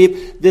disciples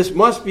believe this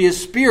must be a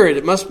spirit,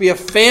 it must be a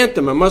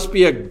phantom, it must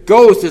be a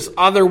ghost, it's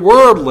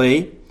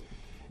otherworldly,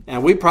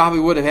 and we probably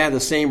would have had the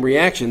same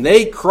reaction.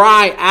 They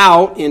cry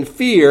out in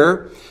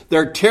fear,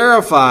 they're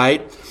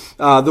terrified.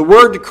 The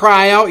word to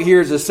cry out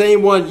here is the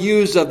same one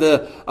used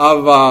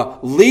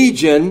of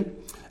Legion,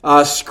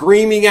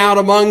 screaming out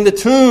among the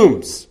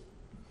tombs.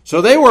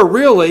 So they were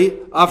really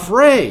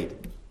afraid.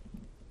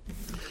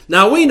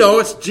 Now we know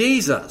it's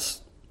Jesus.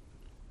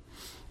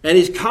 And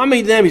he's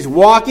coming to them. He's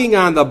walking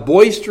on the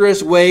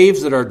boisterous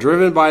waves that are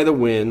driven by the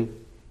wind.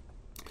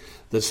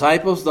 The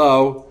disciples,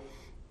 though,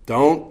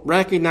 don't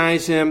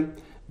recognize him.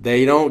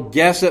 They don't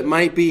guess it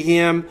might be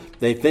him.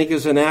 They think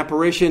it's an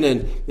apparition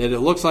and that it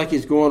looks like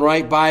he's going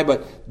right by.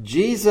 But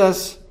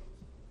Jesus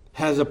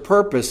has a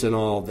purpose in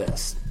all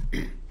this.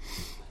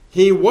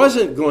 He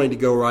wasn't going to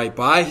go right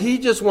by. He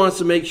just wants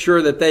to make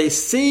sure that they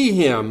see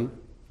him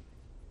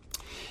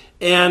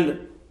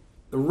and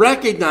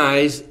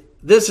recognize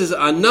this is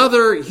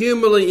another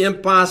humanly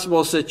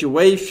impossible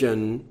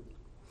situation,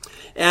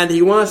 and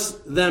he wants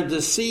them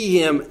to see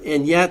him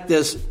in yet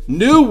this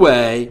new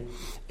way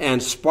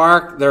and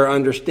spark their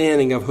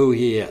understanding of who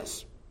he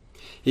is.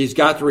 He's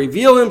got to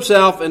reveal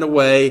himself in a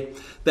way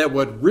that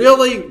would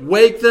really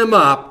wake them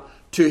up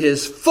to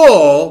his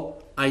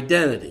full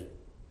identity.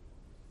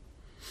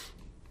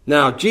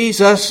 Now,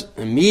 Jesus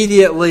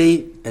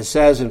immediately, it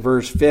says in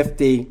verse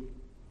 50,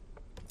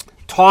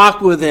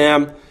 talked with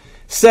them,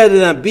 said to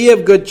them, "Be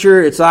of good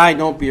cheer, it's I,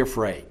 don't be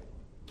afraid."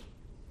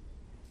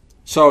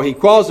 So he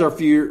quells their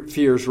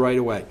fears right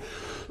away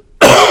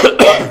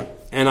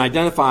and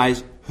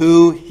identifies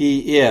who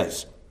he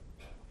is.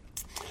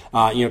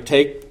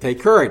 Take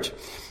courage.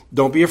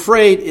 Don't be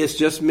afraid, it's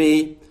just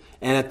me.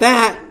 And at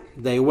that,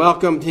 they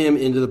welcomed him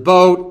into the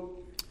boat,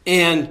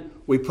 and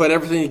we put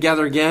everything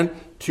together again.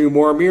 2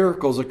 more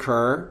miracles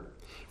occur.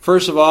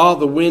 First of all,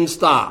 the wind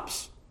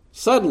stops.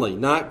 Suddenly,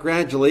 not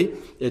gradually,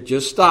 it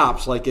just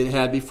stops like it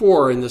had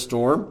before in the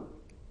storm.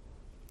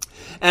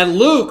 And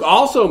Luke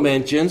also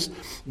mentions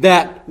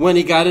that when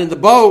he got in the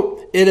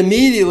boat it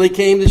immediately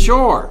came to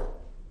shore.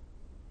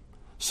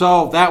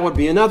 So that would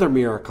be another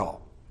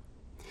miracle.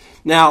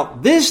 Now,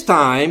 this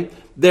time,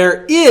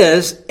 there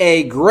is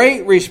a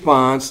great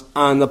response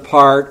on the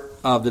part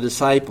of the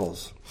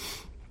disciples.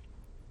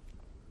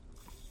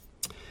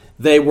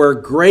 They were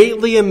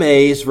greatly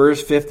amazed,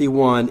 verse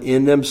 51,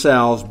 in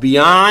themselves,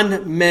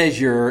 beyond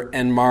measure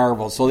and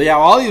marvel. So they have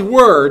all these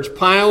words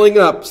piling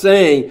up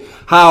saying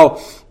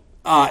how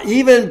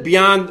even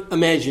beyond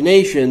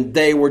imagination,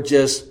 they were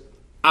just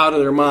out of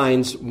their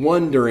minds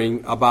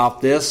wondering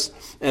about this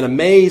and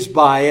amazed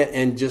by it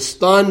and just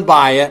stunned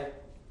by it.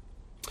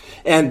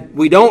 And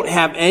we don't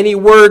have any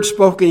words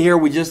spoken here.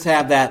 We just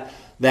have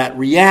that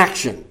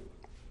reaction.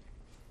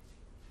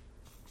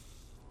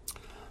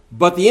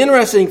 But the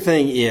interesting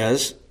thing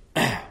is,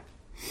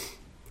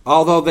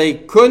 although they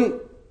couldn't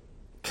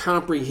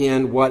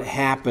comprehend what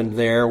happened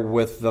there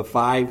with the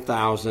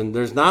 5,000,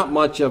 there's not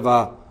much of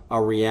a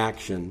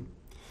reaction.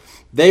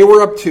 They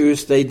were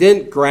obtuse. They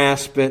didn't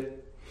grasp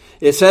it.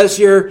 It says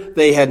here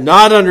they had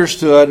not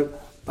understood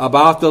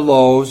about the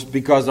loaves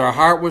because their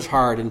heart was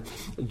hardened.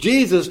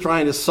 Jesus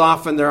trying to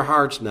soften their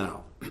hearts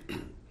now.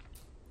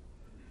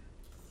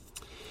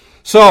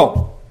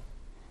 So,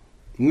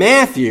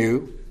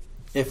 Matthew,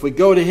 if we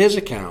go to his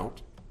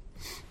account,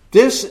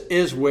 this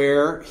is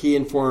where he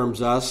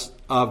informs us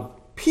of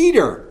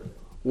Peter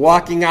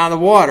walking on the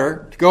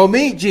water to go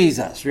meet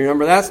Jesus.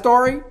 Remember that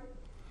story?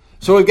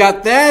 So we've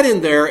got that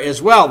in there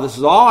as well. This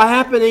is all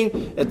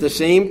happening at the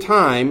same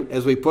time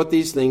as we put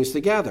these things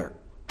together.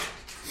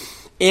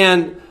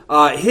 And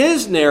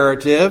his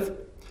narrative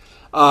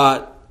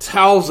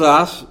tells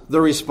us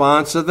the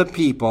response of the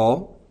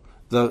people,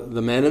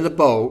 the men in the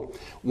boat,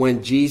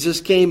 when Jesus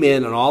came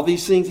in and all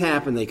these things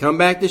happened, they come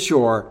back to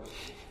shore.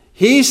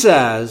 He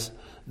says,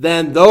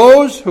 then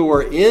those who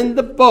were in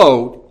the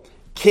boat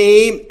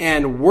came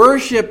and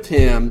worshipped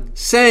him,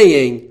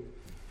 saying,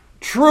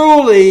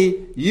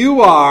 truly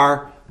you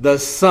are the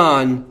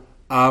Son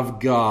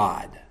of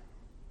God.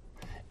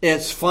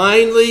 It's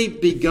finally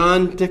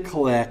begun to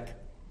click.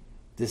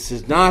 This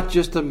is not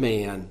just a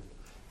man.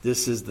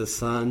 This is the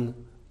Son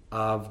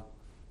of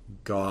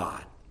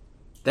God.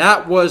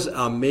 That was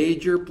a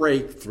major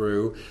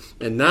breakthrough.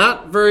 And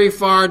not very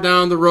far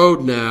down the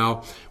road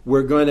now,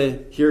 we're going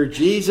to hear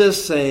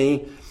Jesus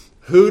saying,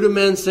 who do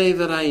men say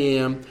that I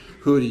am?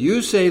 Who do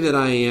you say that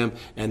I am?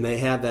 And they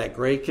have that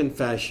great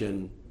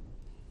confession.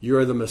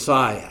 You're the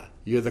Messiah.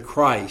 You're the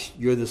Christ.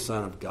 You're the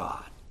Son of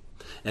God.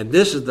 And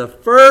this is the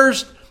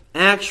first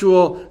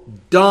actual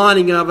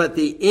dawning of it,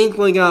 the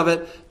inkling of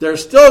it. They're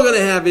still going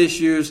to have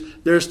issues.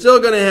 They're still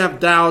going to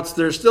have doubts.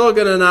 They're still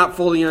going to not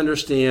fully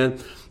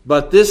understand.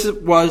 But this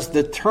was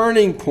the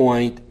turning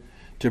point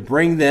to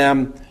bring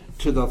them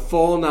to the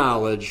full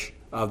knowledge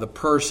of the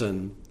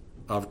person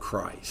of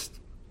Christ.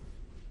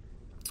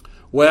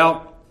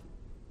 Well,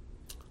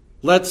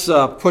 let's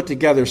put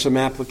together some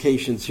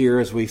applications here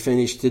as we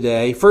finish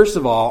today. First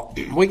of all,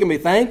 we can be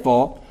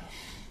thankful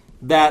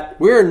that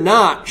we're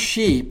not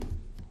sheep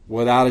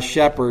without a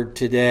shepherd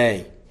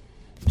today.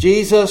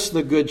 Jesus,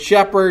 the Good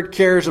Shepherd,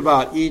 cares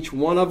about each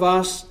one of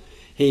us.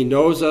 He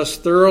knows us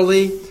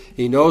thoroughly.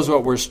 He knows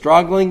what we're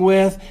struggling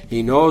with.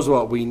 He knows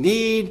what we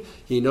need.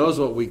 He knows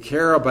what we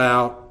care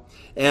about.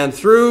 And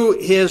through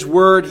His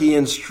Word, He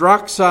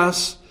instructs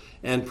us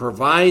and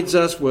provides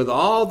us with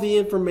all the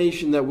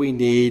information that we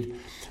need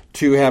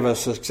to have a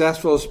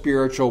successful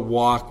spiritual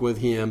walk with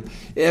Him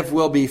if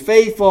we'll be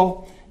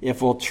faithful,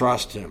 if we'll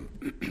trust Him.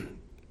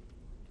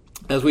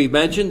 As we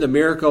mentioned, the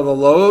miracle of the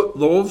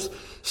loaves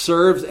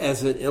serves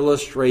as an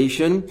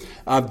illustration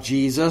of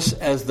Jesus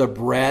as the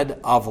bread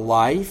of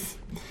life.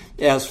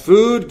 As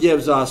food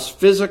gives us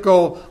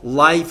physical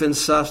life and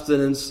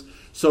sustenance,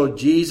 so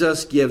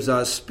Jesus gives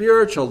us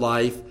spiritual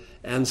life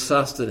and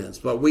sustenance.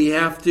 But we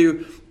have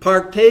to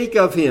partake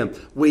of Him.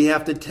 We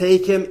have to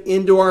take Him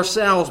into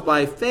ourselves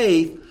by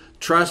faith,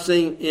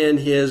 trusting in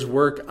His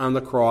work on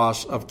the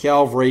cross of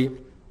Calvary.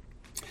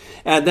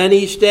 And then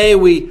each day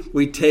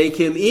we take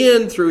Him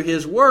in through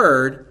His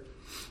Word,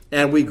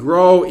 and we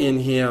grow in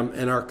Him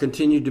and are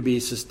continued to be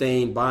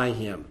sustained by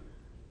Him.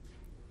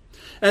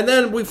 And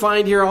then we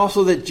find here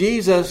also that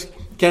Jesus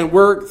can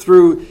work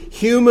through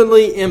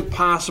humanly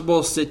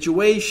impossible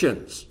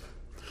situations.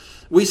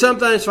 We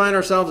sometimes find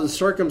ourselves in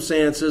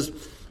circumstances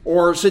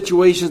or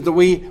situations that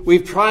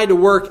we've tried to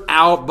work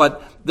out,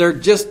 but there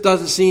just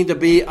doesn't seem to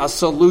be a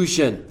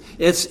solution.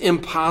 It's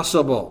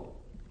impossible.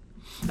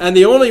 And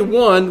the only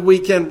one we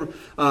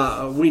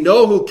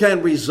know who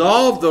can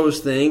resolve those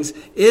things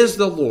is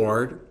the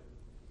Lord.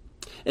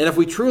 And if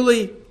we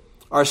truly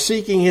are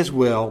seeking His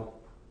will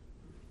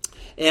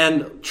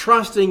and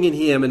trusting in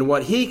Him and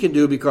what He can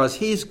do because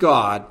He's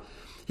God,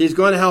 He's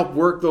going to help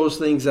work those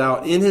things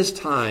out in His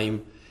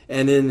time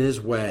and in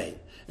His way.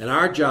 And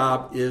our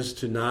job is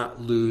to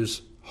not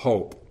lose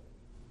hope.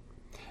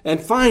 And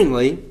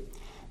finally,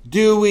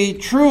 do we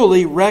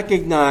truly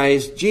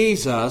recognize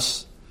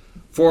Jesus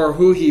for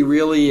who He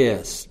really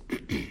is?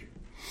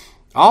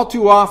 All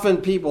too often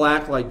people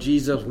act like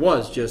Jesus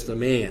was just a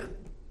man.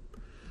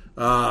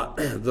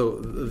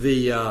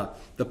 The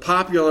the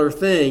popular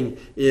thing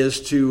is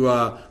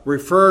to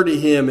refer to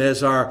him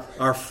as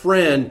our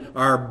friend,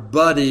 our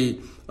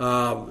buddy,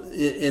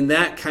 in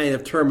that kind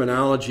of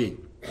terminology.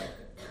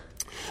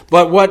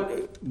 But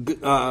what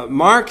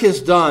Mark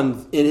has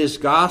done in his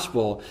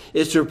gospel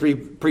is to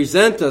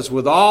present us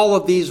with all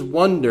of these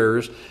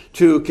wonders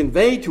to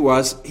convey to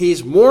us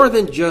he's more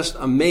than just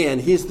a man.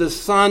 He's the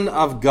Son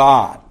of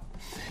God.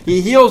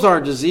 He heals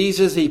our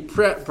diseases. He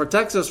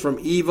protects us from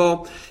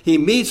evil. He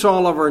meets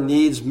all of our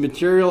needs,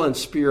 material and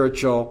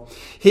spiritual.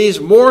 He's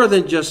more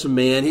than just a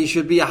man. He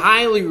should be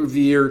highly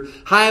revered,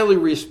 highly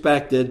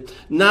respected,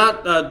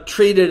 not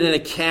treated in a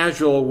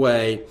casual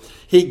way.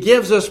 He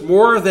gives us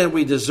more than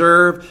we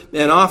deserve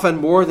and often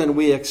more than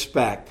we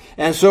expect.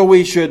 And so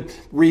we should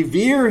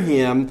revere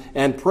him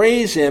and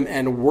praise him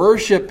and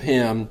worship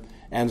him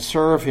and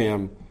serve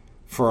him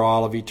for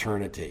all of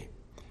eternity.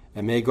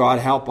 And may God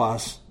help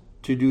us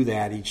to do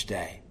that each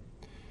day.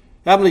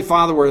 Heavenly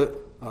Father, we're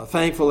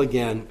thankful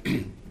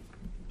again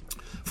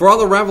for all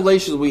the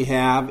revelations we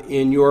have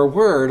in your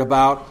word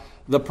about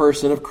the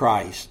person of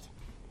Christ.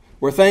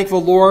 We're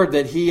thankful, Lord,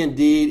 that he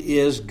indeed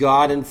is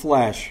God in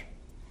flesh,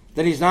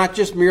 that he's not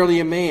just merely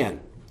a man.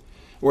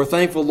 We're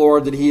thankful,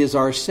 Lord, that he is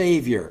our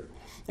Savior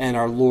and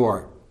our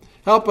Lord.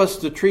 Help us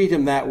to treat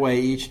him that way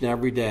each and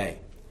every day.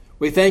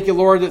 We thank you,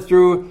 Lord, that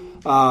through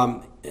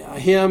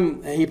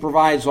him he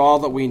provides all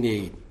that we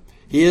need.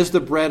 He is the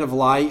bread of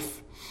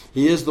life.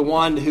 He is the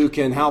one who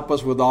can help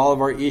us with all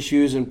of our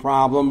issues and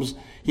problems.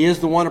 He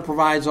is the one who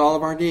provides all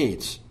of our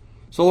needs.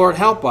 So, Lord,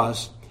 help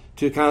us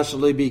to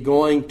constantly be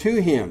going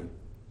to him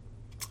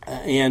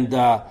and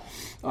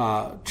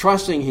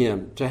trusting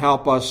him to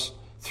help us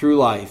through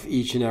life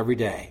each and every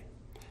day.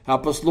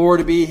 Help us, Lord,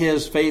 to be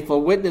his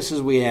faithful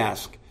witnesses, we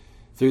ask,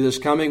 through this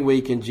coming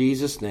week. In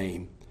Jesus'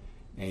 name,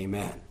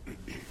 amen.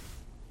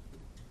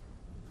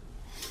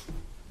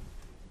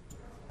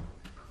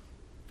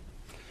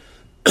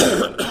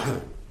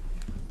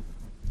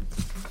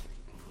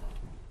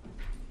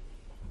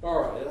 All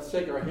right, let's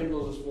take our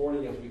hymnals this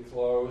morning as we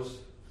close.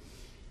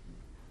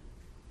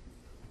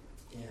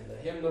 And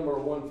hymn number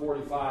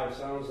 145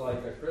 sounds like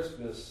a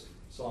Christmas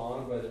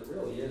song, but it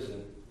really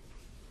isn't.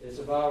 It's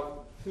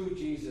about who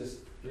Jesus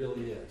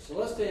really is. So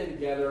let's stand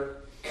together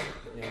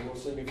and we'll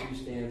sing a few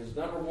stanzas.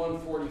 Number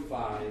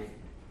 145,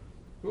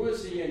 Who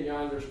is he in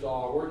yonder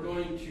stall? We're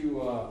going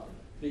to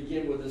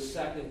begin with the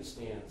second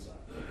stanza.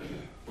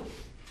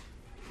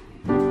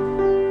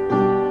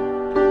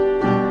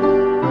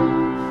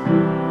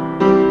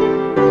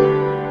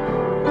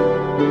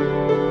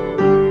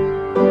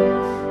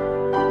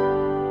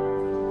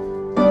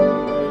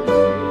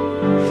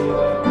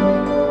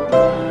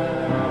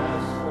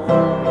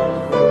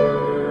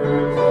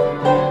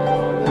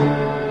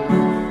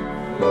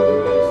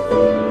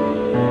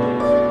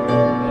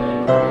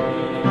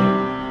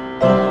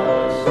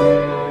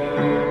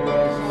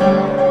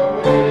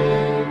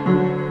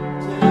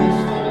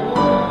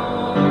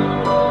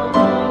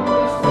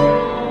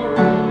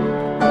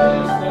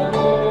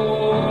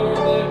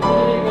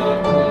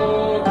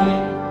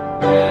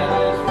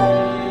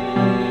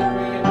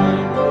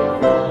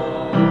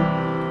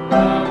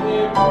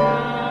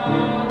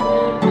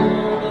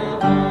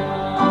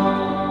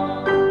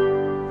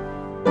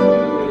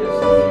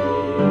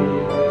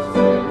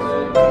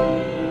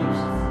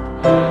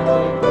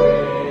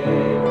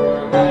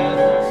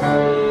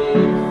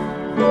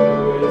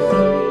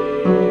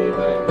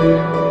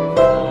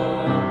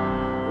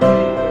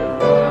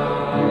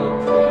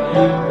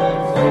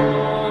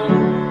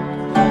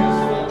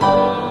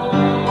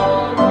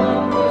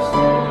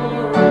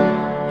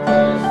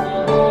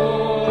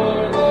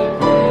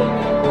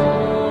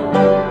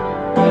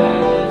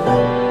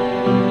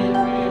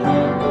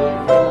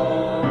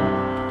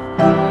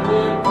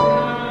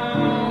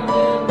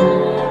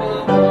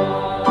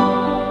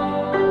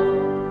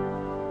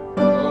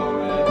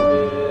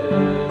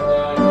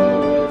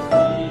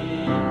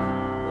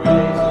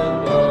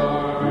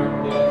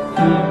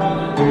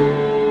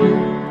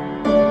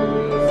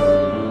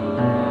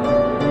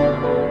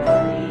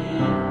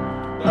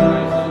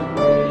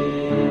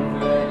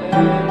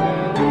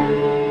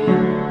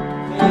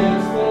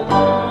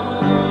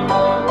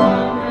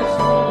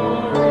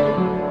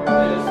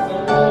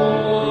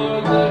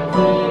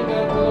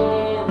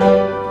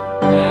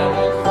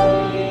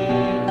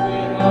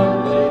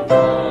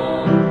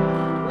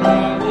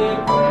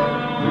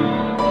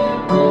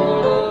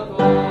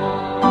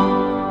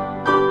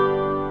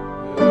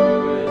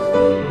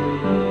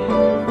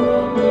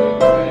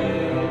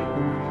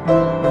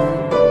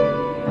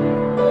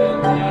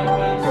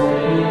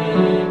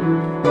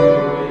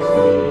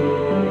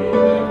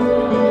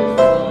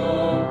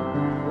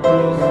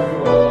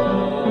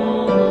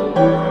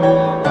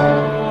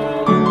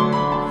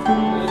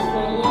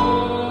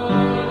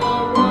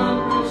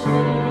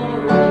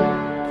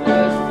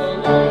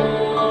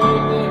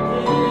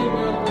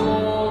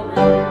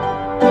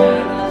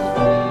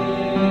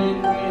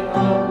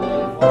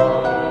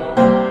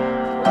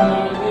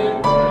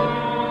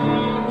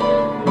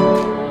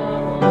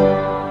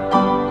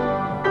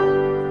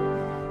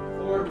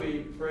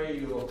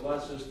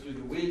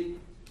 week.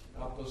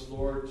 Help us,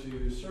 Lord,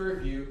 to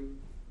serve you.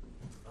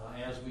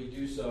 As we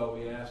do so,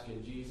 we ask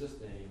in Jesus'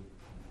 name.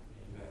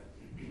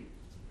 Amen.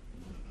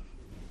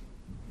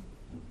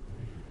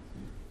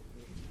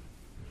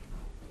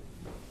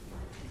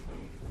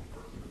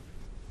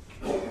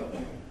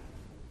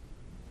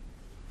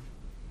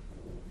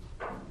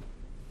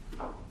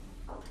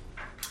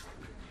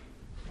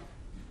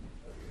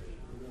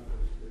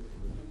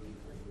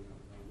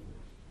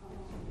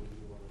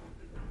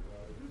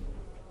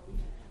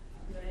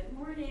 Good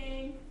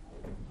morning.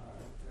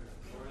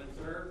 Morning,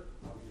 sir.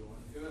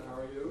 Good. How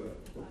are you?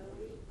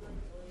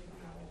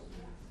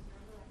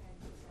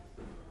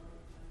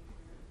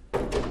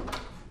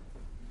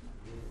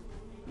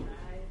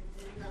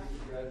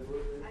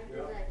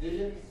 Did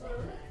you?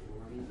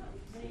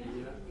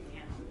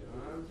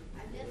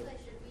 I guess I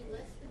should be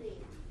listening.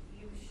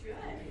 You should.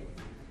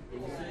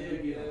 We'll see you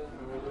again.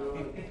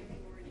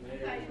 You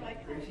guys like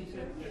Tracy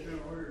said they're going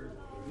to order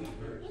meat.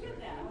 Look at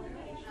that.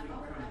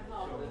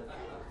 Call her.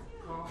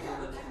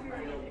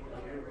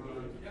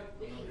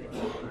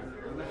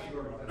 Unless you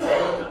order. No,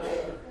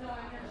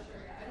 I'm not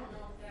sure. I don't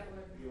know if that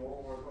would. You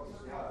won't work on the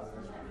slide.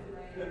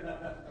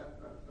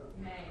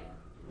 May.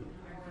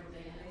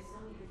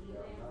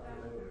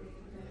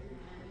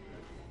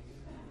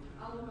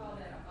 I'll look all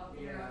that up. I'll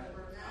figure out the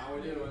work. How we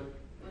doing? You know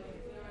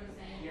what I'm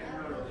saying? Yeah,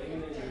 no,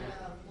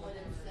 More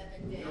than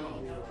 7 days. No.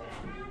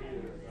 Okay.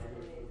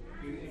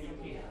 You can't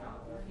count.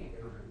 You can't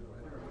count.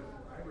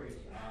 I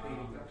raised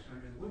baby ducks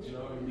under the woods. No,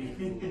 All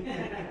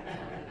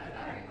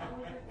right, I'll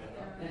look at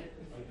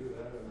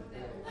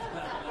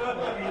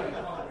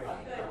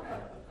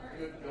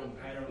Good.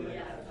 I don't know.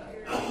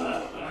 Yeah.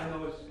 I know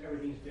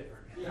everything's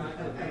different. Yeah,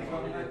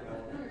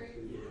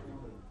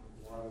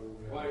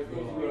 why you go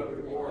through up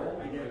the board?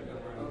 I did.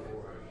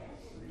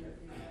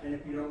 And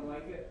if you don't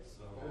like it,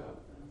 So,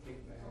 take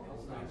it back.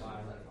 it's not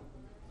violent.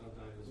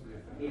 Sometimes it's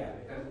good. Yeah,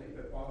 because if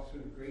it falls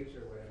through the grates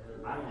or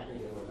whatever. I don't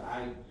think it was,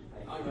 I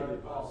give it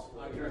a pass.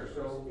 I give it a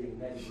so we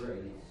had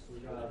grades,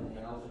 and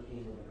they also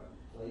came with a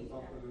plate.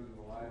 Okay.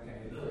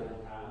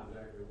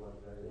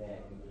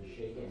 That you can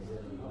shake it and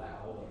then you let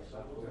all that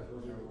stuff.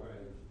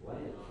 Why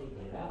didn't it take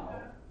it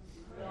out?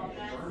 Well,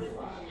 I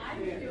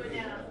was doing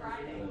that on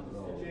Friday.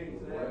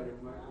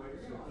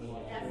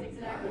 That's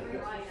exactly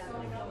right. I'm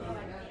like, oh, no,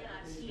 I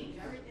cannot teach.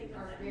 Everything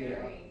are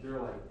very.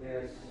 They're like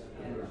this,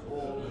 and there's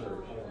holes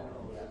or.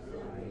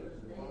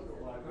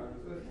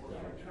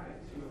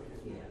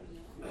 Yeah.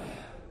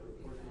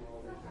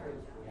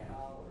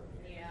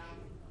 Yeah.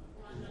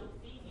 Well, no,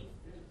 Phoebe.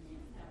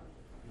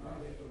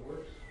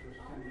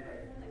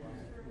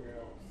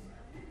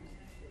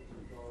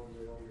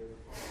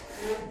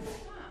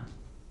 Huh.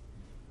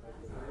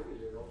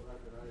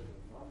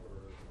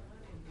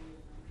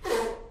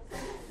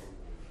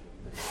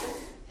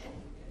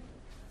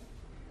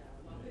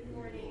 Well, good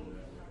morning.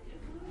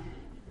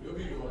 You'll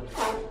be doing it.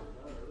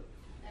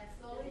 That's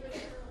slowly but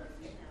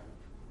surely.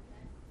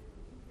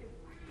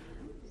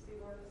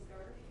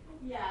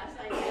 Yes,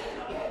 I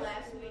did.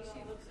 Last week she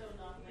looked so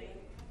lovely.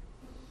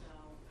 So,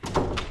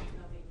 no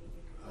big deal.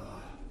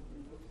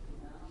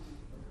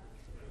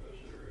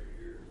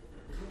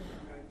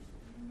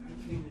 I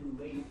came in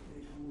late,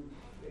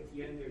 at the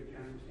end there,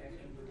 John was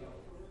asking for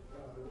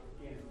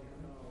Dan.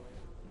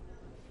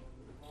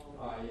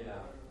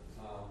 Yeah.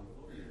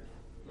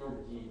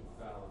 Norma Key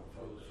found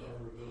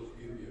Summer bills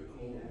give you a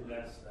cold.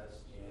 That's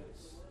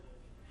Janet's.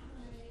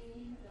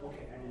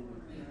 Okay, I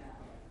didn't.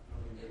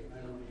 I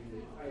don't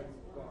even, I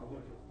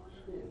went to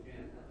school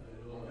again.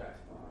 Okay.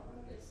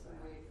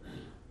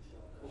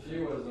 She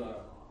was,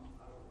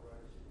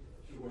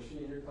 was she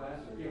in your class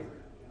or? Yeah.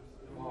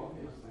 Oh,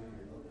 okay.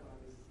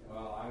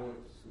 Well, I went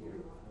to school,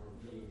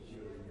 she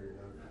was in your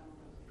number.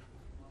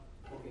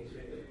 Okay, so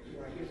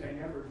I guess I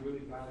never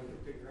really bothered to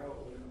figure out,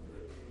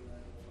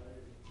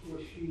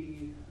 was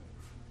she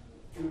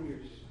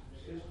Junior's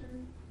sister,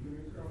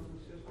 Junior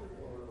Carlson's sister,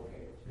 or,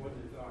 okay,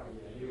 wasn't daughter?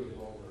 Yeah, he was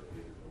older. I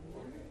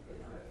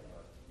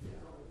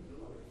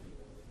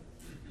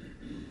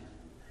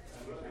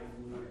guess I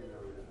knew her.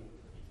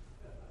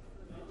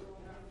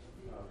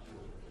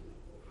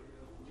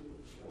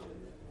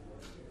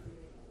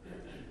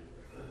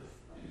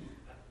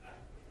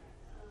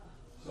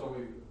 So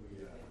we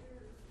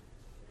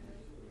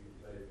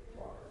let it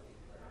far.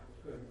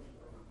 Good.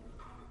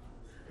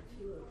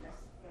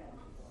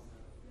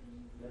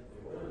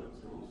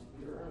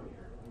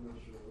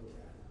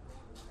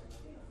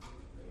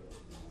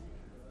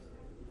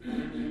 I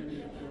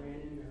ran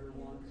into her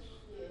once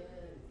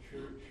at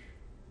church.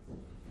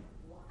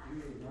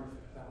 Usually north of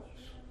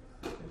Phelps.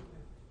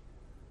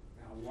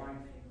 Now, why?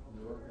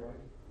 North,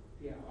 right?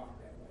 Yeah, off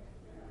that.